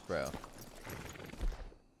house, bro.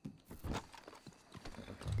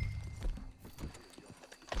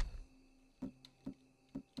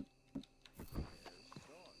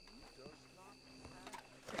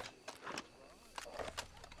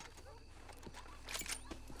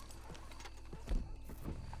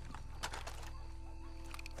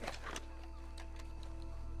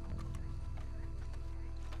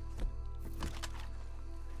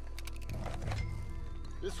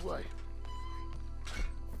 This way.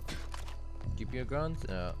 Keep your guns?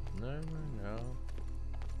 No. No.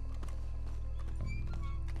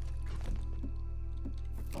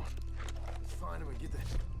 Let's find him and get the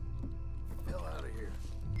hell out of here.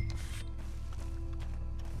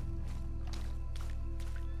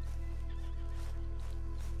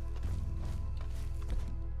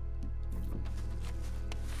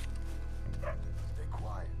 Stay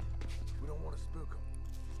quiet. We don't want to spook him.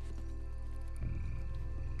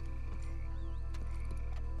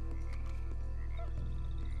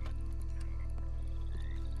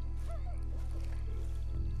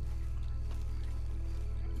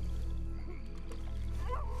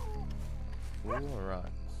 Fool rocks.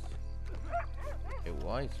 A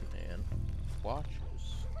wise man watches.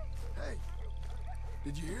 Hey,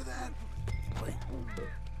 did you hear that? Wait.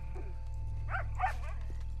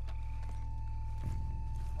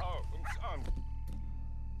 Oh, I'm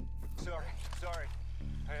sorry.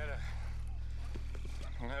 I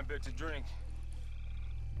had a bit to drink.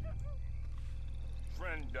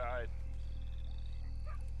 Friend died.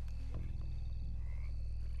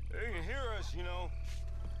 They can hear us, you know.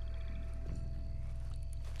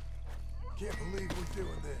 Can't believe we're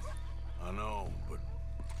doing this. I know, but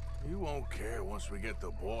He won't care once we get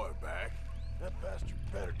the boy back. That bastard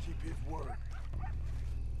better keep his word.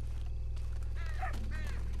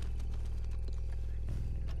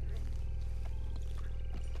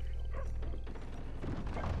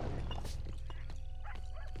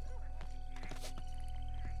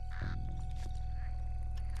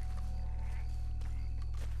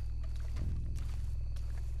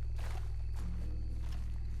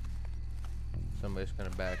 Somebody's gonna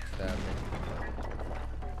backstab me.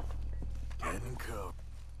 Getting covered.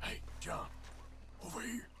 Hey, John, over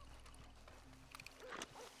here.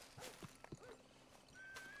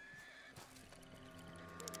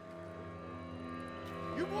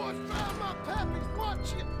 You boys found my pappies,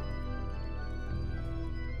 watch it!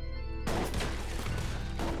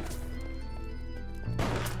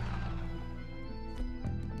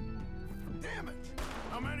 Damn it!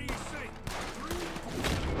 How many you see? 3?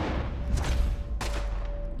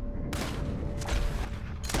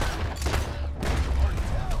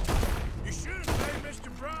 You should have saved Mr.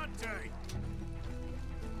 Bronte.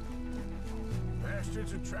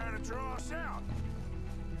 Bastards are trying to draw us out.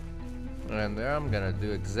 And there I'm gonna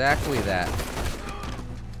do exactly that.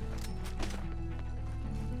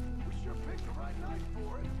 We sure picked the right night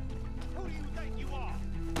for it. Who do you think you are?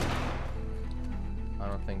 I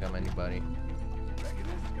don't think I'm anybody. Reckon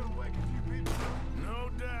this is gonna wake a few people up. No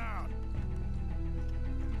doubt.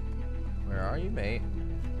 Where are you, mate?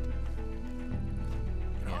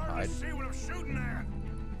 Can't Hard hide. to see what I'm shooting at.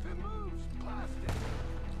 If it moves, blast it.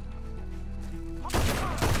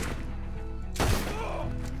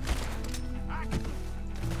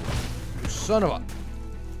 You son of a... I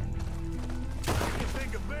can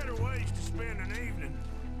think of better ways to spend an evening.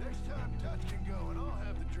 Next time Dutch can go and I'll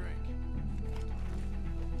have the drink.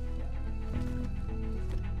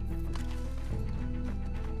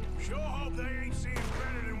 Sure hope they ain't seeing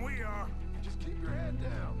better than we are. Just keep your head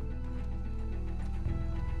down.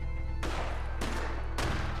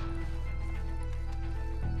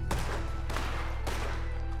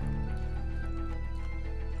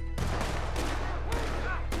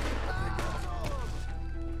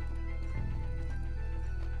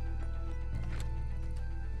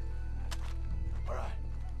 All right,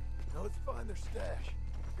 now let's find their stash.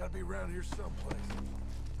 Gotta be around here someplace.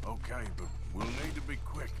 Okay, but we'll need to be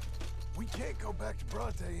quick. We can't go back to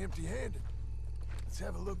Bronte empty-handed. Let's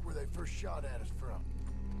have a look where they first shot at us from.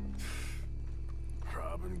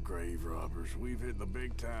 Robbing grave robbers, we've hit the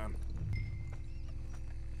big time.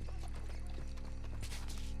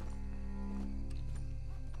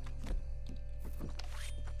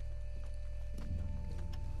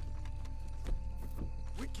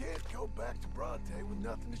 We can't go back to Bronte with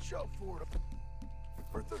nothing to show for it.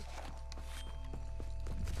 Bertha?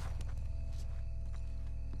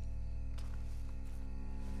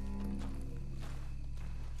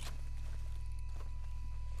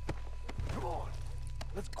 Come on.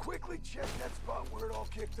 Let's quickly check that spot where it all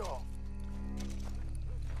kicked off.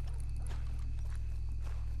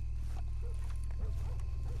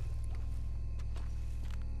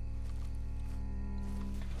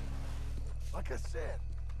 Like I said,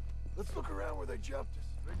 let's look around where they jumped us.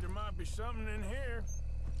 Think there might be something in here.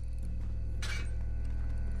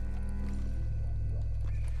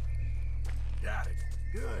 Got it.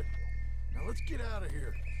 Good. Now let's get out of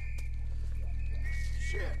here.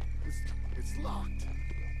 Shit, it's locked.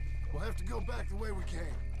 We'll have to go back the way we came.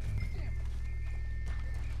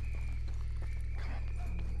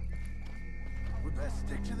 We best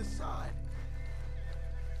stick to the side.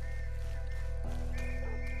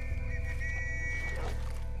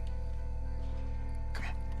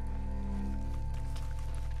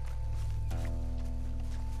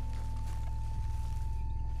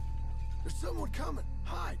 There's someone coming.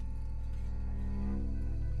 Hide.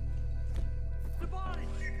 The body!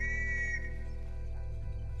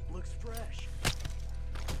 Looks fresh.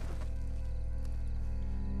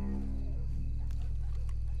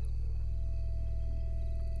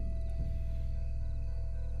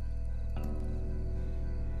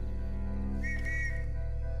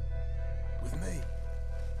 With me.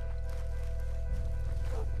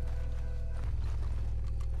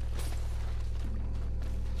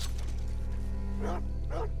 Run,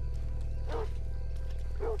 run.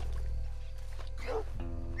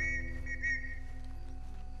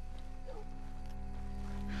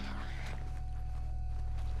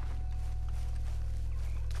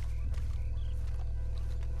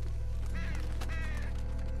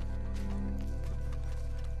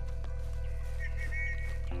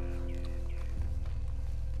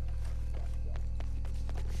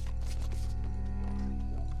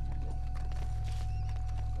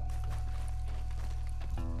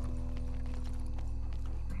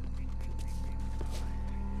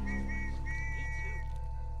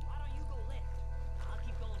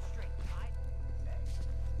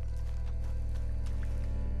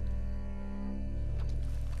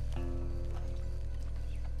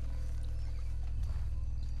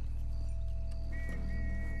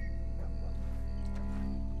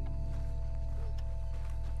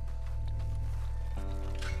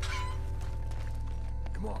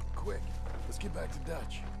 Come on, quick. Let's get back to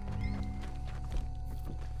Dutch.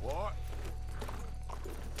 What?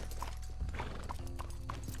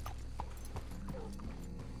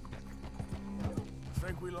 I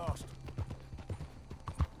think we lost him.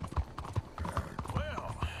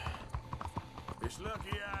 Well, it's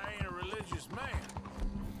lucky I ain't a religious man.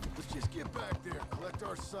 Let's just get back there, collect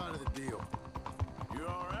our side of the deal. You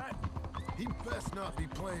all right? He best not be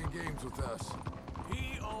playing games with us.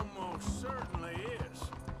 He almost certainly is.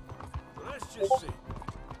 Let's just see.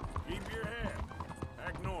 Keep your head.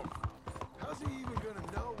 Act normal. How's he even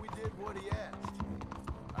gonna know we did what he asked?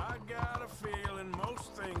 I got a feeling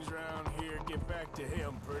most things around here get back to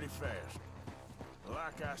him pretty fast.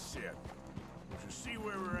 Like I said, we'll see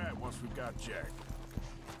where we're at once we got Jack.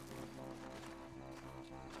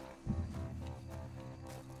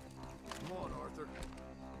 Come on, Arthur.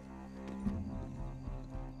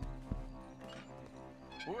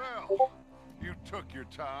 Well, you took your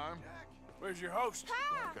time. Where's your host?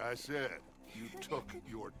 Like I said, you took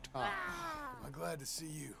your time. I'm glad to see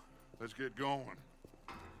you. Let's get going.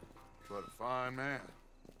 What a fine man.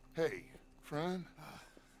 Hey, friend,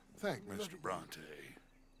 thank Mr. Bronte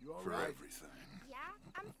for right? everything. Yeah,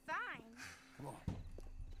 I'm fine. Come on.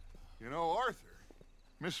 You know, Arthur,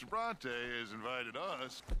 Mr. Bronte has invited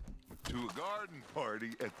us to a garden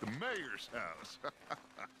party at the mayor's house.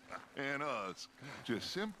 And us,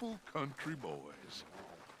 just simple country boys.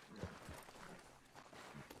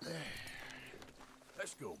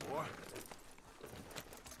 Let's go, boy.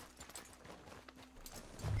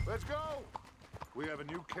 Let's go! We have a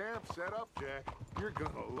new camp set up, Jack. You're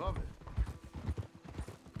gonna love it.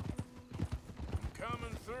 I'm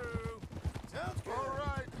coming through. Sounds good. All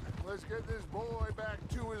right, let's get this boy back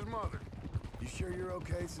to his mother. You sure you're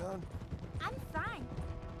okay, son? I'm fine.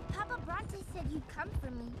 Papa Bronte said you'd come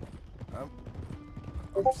for me. I'm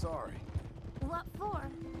sorry. What for?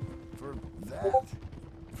 For that.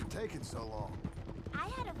 For taking so long. I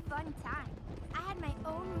had a fun time. I had my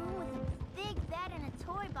own room with a big bed and a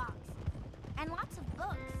toy box. And lots of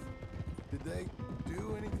books. Did they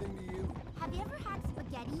do anything to you? Have you ever had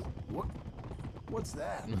spaghetti? What's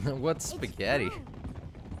that? What's It's spaghetti? food.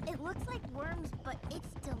 It looks like worms, but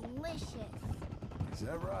it's delicious. Is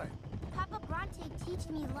that right? Papa Bronte teach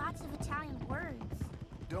me lots of Italian words.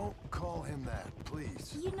 Don't call him that,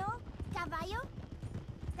 please. You know, caballo?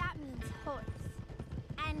 That means horse.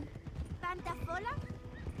 And pantafola?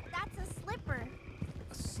 That's a slipper.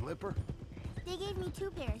 A slipper? They gave me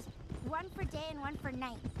 2 pairs. One for day and one for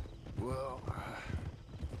night. Well,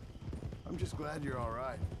 I'm just glad you're all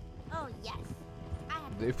right. Oh, yes.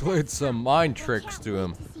 They played some mind tricks to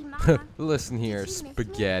him. Listen here, Did she miss me?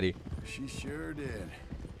 spaghetti. She sure did.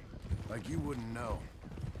 Like you wouldn't know.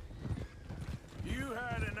 You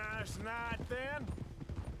had a nice night then?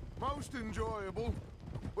 Most enjoyable.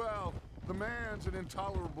 Well, the man's an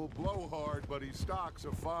intolerable blowhard, but he stocks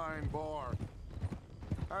a fine bar.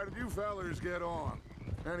 How did you fellers get on?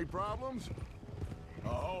 Any problems? A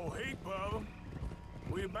whole heap of them.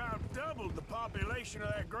 We about doubled the population of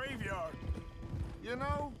that graveyard. You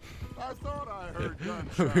know, I thought I heard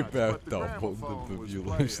gunshots, We but about the doubled the gramophone was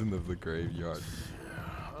population playing. of the graveyard.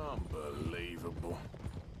 Unbelievable.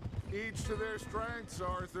 Each to their strengths,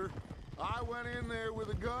 Arthur. I went in there with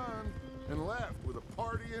a gun and left with a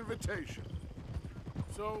party invitation.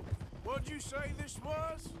 So, what'd you say this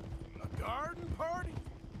was? A garden party?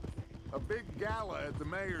 A big gala at the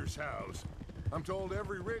mayor's house. I'm told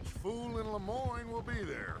every rich fool in Lemoyne will be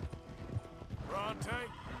there. Bronte?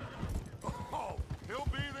 Oh, he'll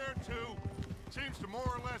be there too. Seems to more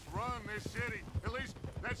or less run this city. At least,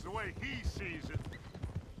 that's the way he sees it.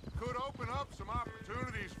 Could open up some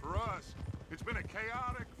opportunities for us. It's been a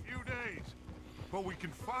chaotic few days, but we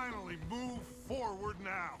can finally move forward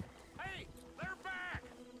now. Hey, they're back!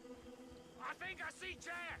 I think I see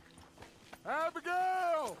Jack!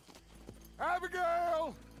 Abigail!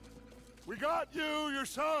 Abigail! We got you, your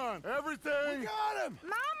son, everything. We got him!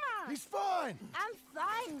 Mama! He's fine! I'm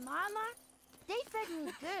fine, Mama. They fed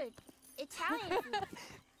me good. Italian food.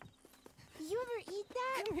 Did you ever eat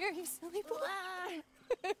that? Come here, you silly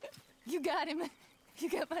boy. You got him. You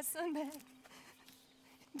got my son back.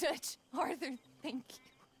 Dutch, Arthur, thank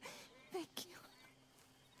you. Thank you.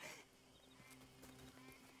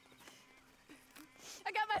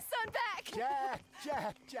 I got my son back!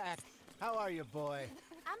 Jack. How are you, boy?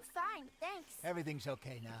 I'm fine, thanks. Everything's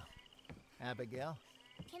okay now. Abigail?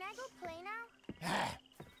 Can I go play now?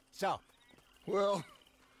 So, Well,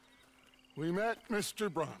 we met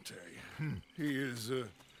Mr. Bronte. He is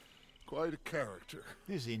quite a character.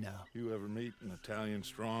 is he now? You ever meet an Italian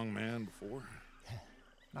strong man before?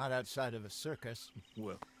 Not outside of a circus.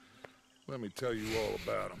 Well, Let me tell you all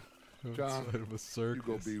about him. John, Outside of a circus.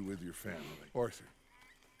 you go be with your family. Arthur,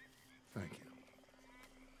 thank you.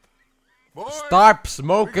 Boys, Stop we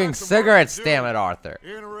smoking got some cigarettes, work to do. damn it, Arthur.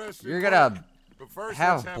 Interesting You're gonna work. But first,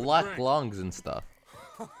 have let's a black drink. lungs and stuff.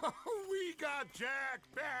 We got Jack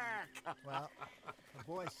back. Well, the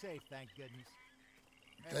boy's safe, thank goodness.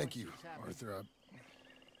 Thank you, Everyone seems happy. Arthur.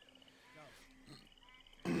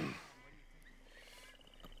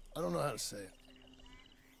 I don't know how to say it.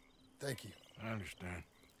 Thank you. I understand.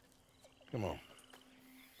 Come on.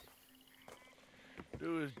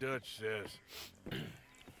 Do as Dutch says.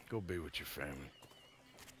 Go be with your family.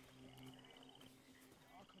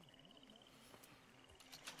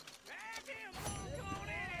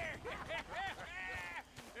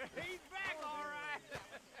 He's back, all right.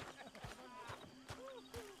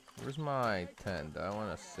 Where's my tent? I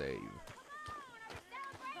want to save.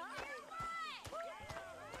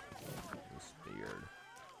 This beard.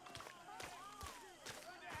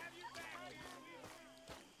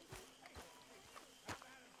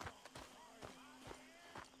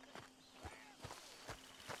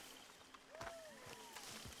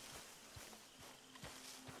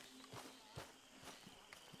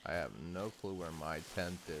 I have no clue where my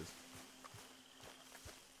tent is.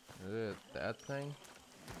 Is it that thing?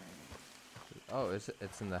 Oh, is it?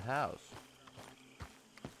 It's in the house.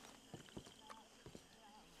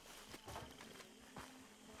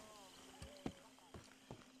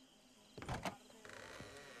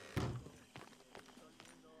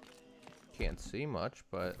 Can't see much,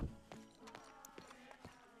 but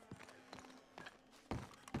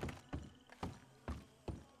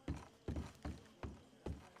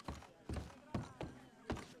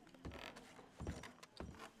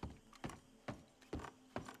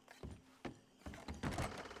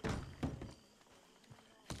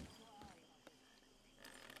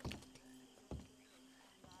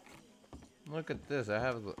look at this.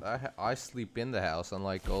 I sleep in the house,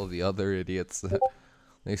 unlike all the other idiots.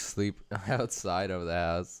 They sleep outside of the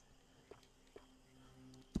house.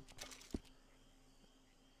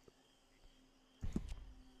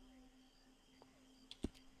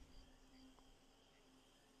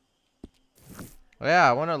 Oh, yeah,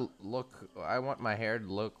 I want my hair to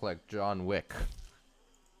look like John Wick.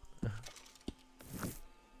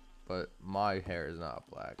 But my hair is not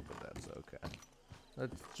black, but that's okay.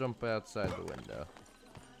 Let's jump outside the window.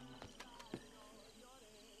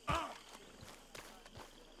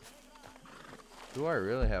 Do I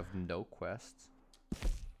really have no quests?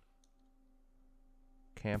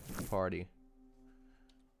 Camp party.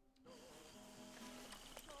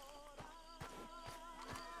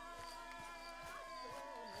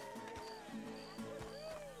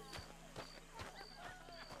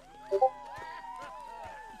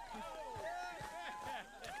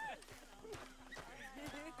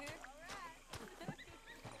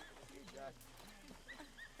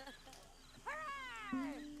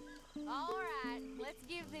 All right, let's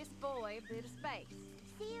give this boy a bit of space.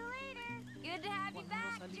 See you later. Good to have you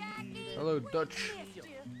back, Jackie. Hello, Dutch. Missed you.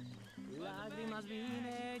 Lágrimas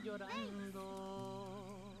vine llorando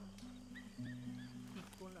y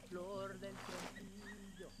con la flor del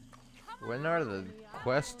tronquillo. When are the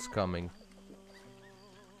quests coming?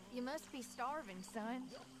 You must be starving, son.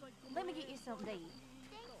 Let me get you something to eat.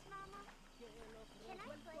 Thanks, Mama. Can I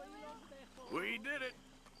play with? We did it.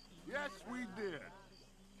 Yes, we did.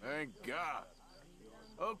 Thank God.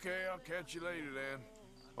 Okay, I'll catch you later then.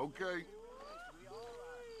 Okay.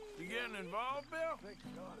 You getting involved, Bill?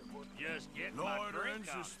 Just getting my Loitering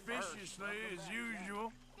drink on suspiciously as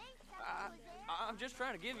usual. I'm just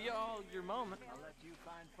trying to give you all your moment. I'll let you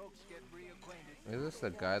fine folks get reacquainted. Is this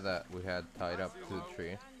the guy that we had tied up to the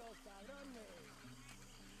tree?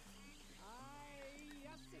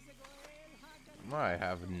 I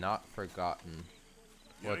have not forgotten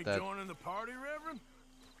You what ain't that. joining the party, Reverend?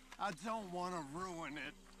 I don't want to ruin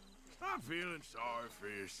it. Stop feeling sorry for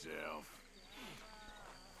yourself.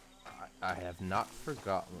 I have not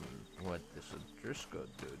forgotten what this Driscoll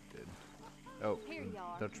dude did. Oh, Here you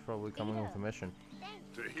are. Dutch probably coming with a mission.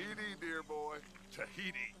 Tahiti, dear boy.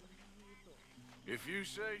 Tahiti. If you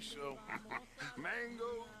say so.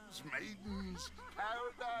 Mangoes, maidens,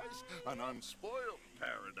 paradise, an unspoiled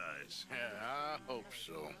paradise. Yeah, I hope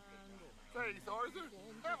so. Faith, Arthur,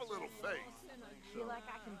 have a little faith. Feel like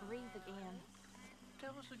I can breathe again.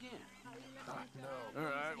 Tell us again. All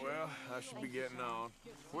right, well, I should be getting on.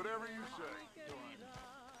 Whatever you say.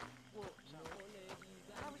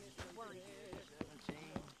 I was just worried.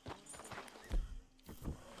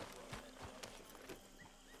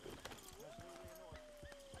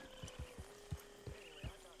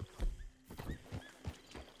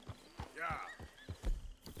 Yeah.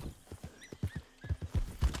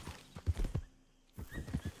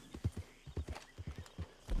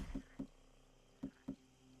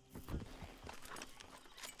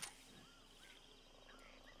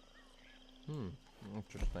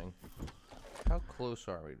 close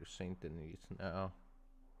are we to St. Denis now?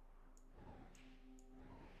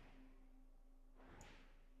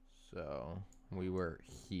 So we were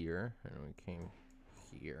here and we came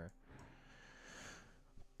here.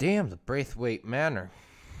 Damn, the Braithwaite Manor.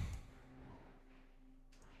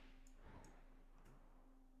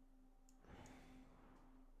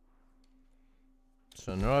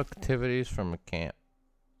 So no activities from a camp.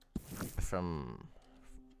 From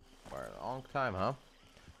for a long time, huh?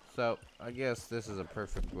 So I guess this is a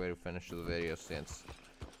perfect way to finish the video since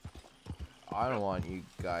I don't want you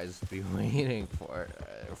guys to be waiting for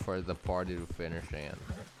the party to finish and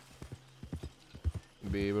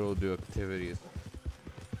be able to do activities.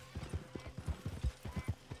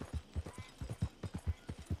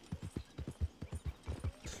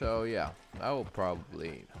 So yeah, I will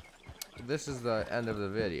probably. This is the end of the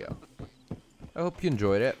video. I hope you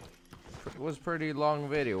enjoyed it. It was a pretty long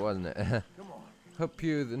video, wasn't it? Hope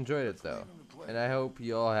you enjoyed it though, and I hope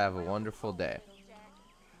you all have a wonderful day.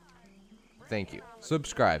 Thank you.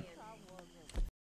 Subscribe.